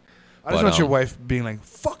anybody. I just but, want your um, wife being like,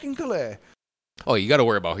 "Fucking Calais." Oh, you gotta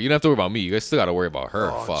worry about her. You don't have to worry about me. You guys still gotta worry about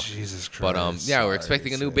her. Oh, Fuck. Jesus Christ. But yeah, we're Sorry,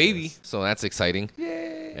 expecting a new sis. baby, so that's exciting.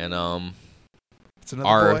 Yay. And It's another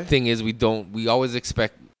our boy. thing is we always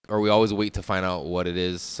expect or we always wait to find out what it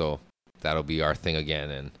is, so that'll be our thing again,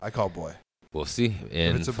 and I call boy. we'll see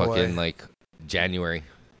in it's a fucking boy. like January.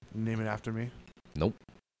 Name it after me.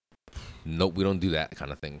 Nope, we don't do that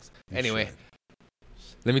kind of things. You Anyway. should.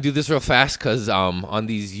 Let me do this real fast because on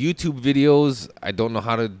these YouTube videos, I don't know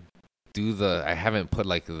how to do I haven't put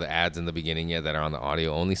like the ads in the beginning yet that are on the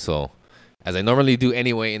audio only. So as I normally do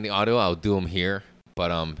anyway in the audio, I'll do them here.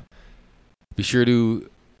 But Be sure to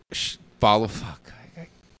follow.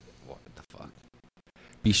 What the fuck?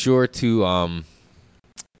 Be sure to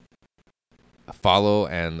follow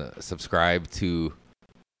and subscribe to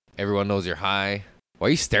Everyone Knows You're High. Why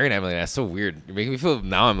are you staring at me like that? That's so weird. You're making me feel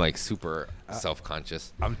now I'm like super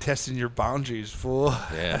self-conscious. I'm testing your boundaries, fool.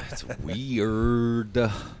 Yeah, it's weird.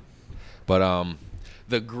 But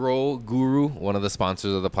the Grow Guru, one of the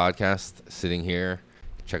sponsors of the podcast, sitting here.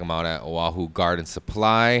 Check them out at Oahu Garden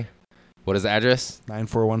Supply. What is the address?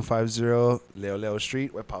 94150 Leo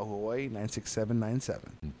Street, Waipahu, Hawaii,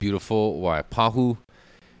 96797. Beautiful Waipahu.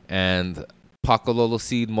 And Pakalolo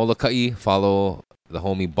Seed Molokai. Follow the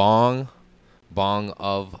homie Bong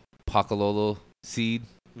of Pakalolo Seed.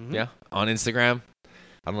 Mm-hmm. Yeah, on Instagram.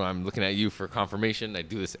 I don't know. I'm looking at you for confirmation. I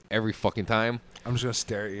do this every fucking time. I'm just going to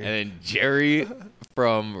stare at you. And then Jerry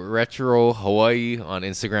from Retro Hawaii on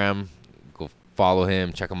Instagram. Go follow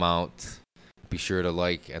him. Check him out. Be sure to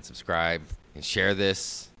like and subscribe and share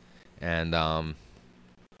this. And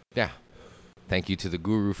yeah, thank you to the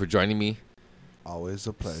Guru for joining me. Always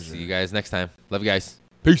a pleasure. See you guys next time. Love you guys.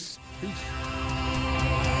 Peace. Peace.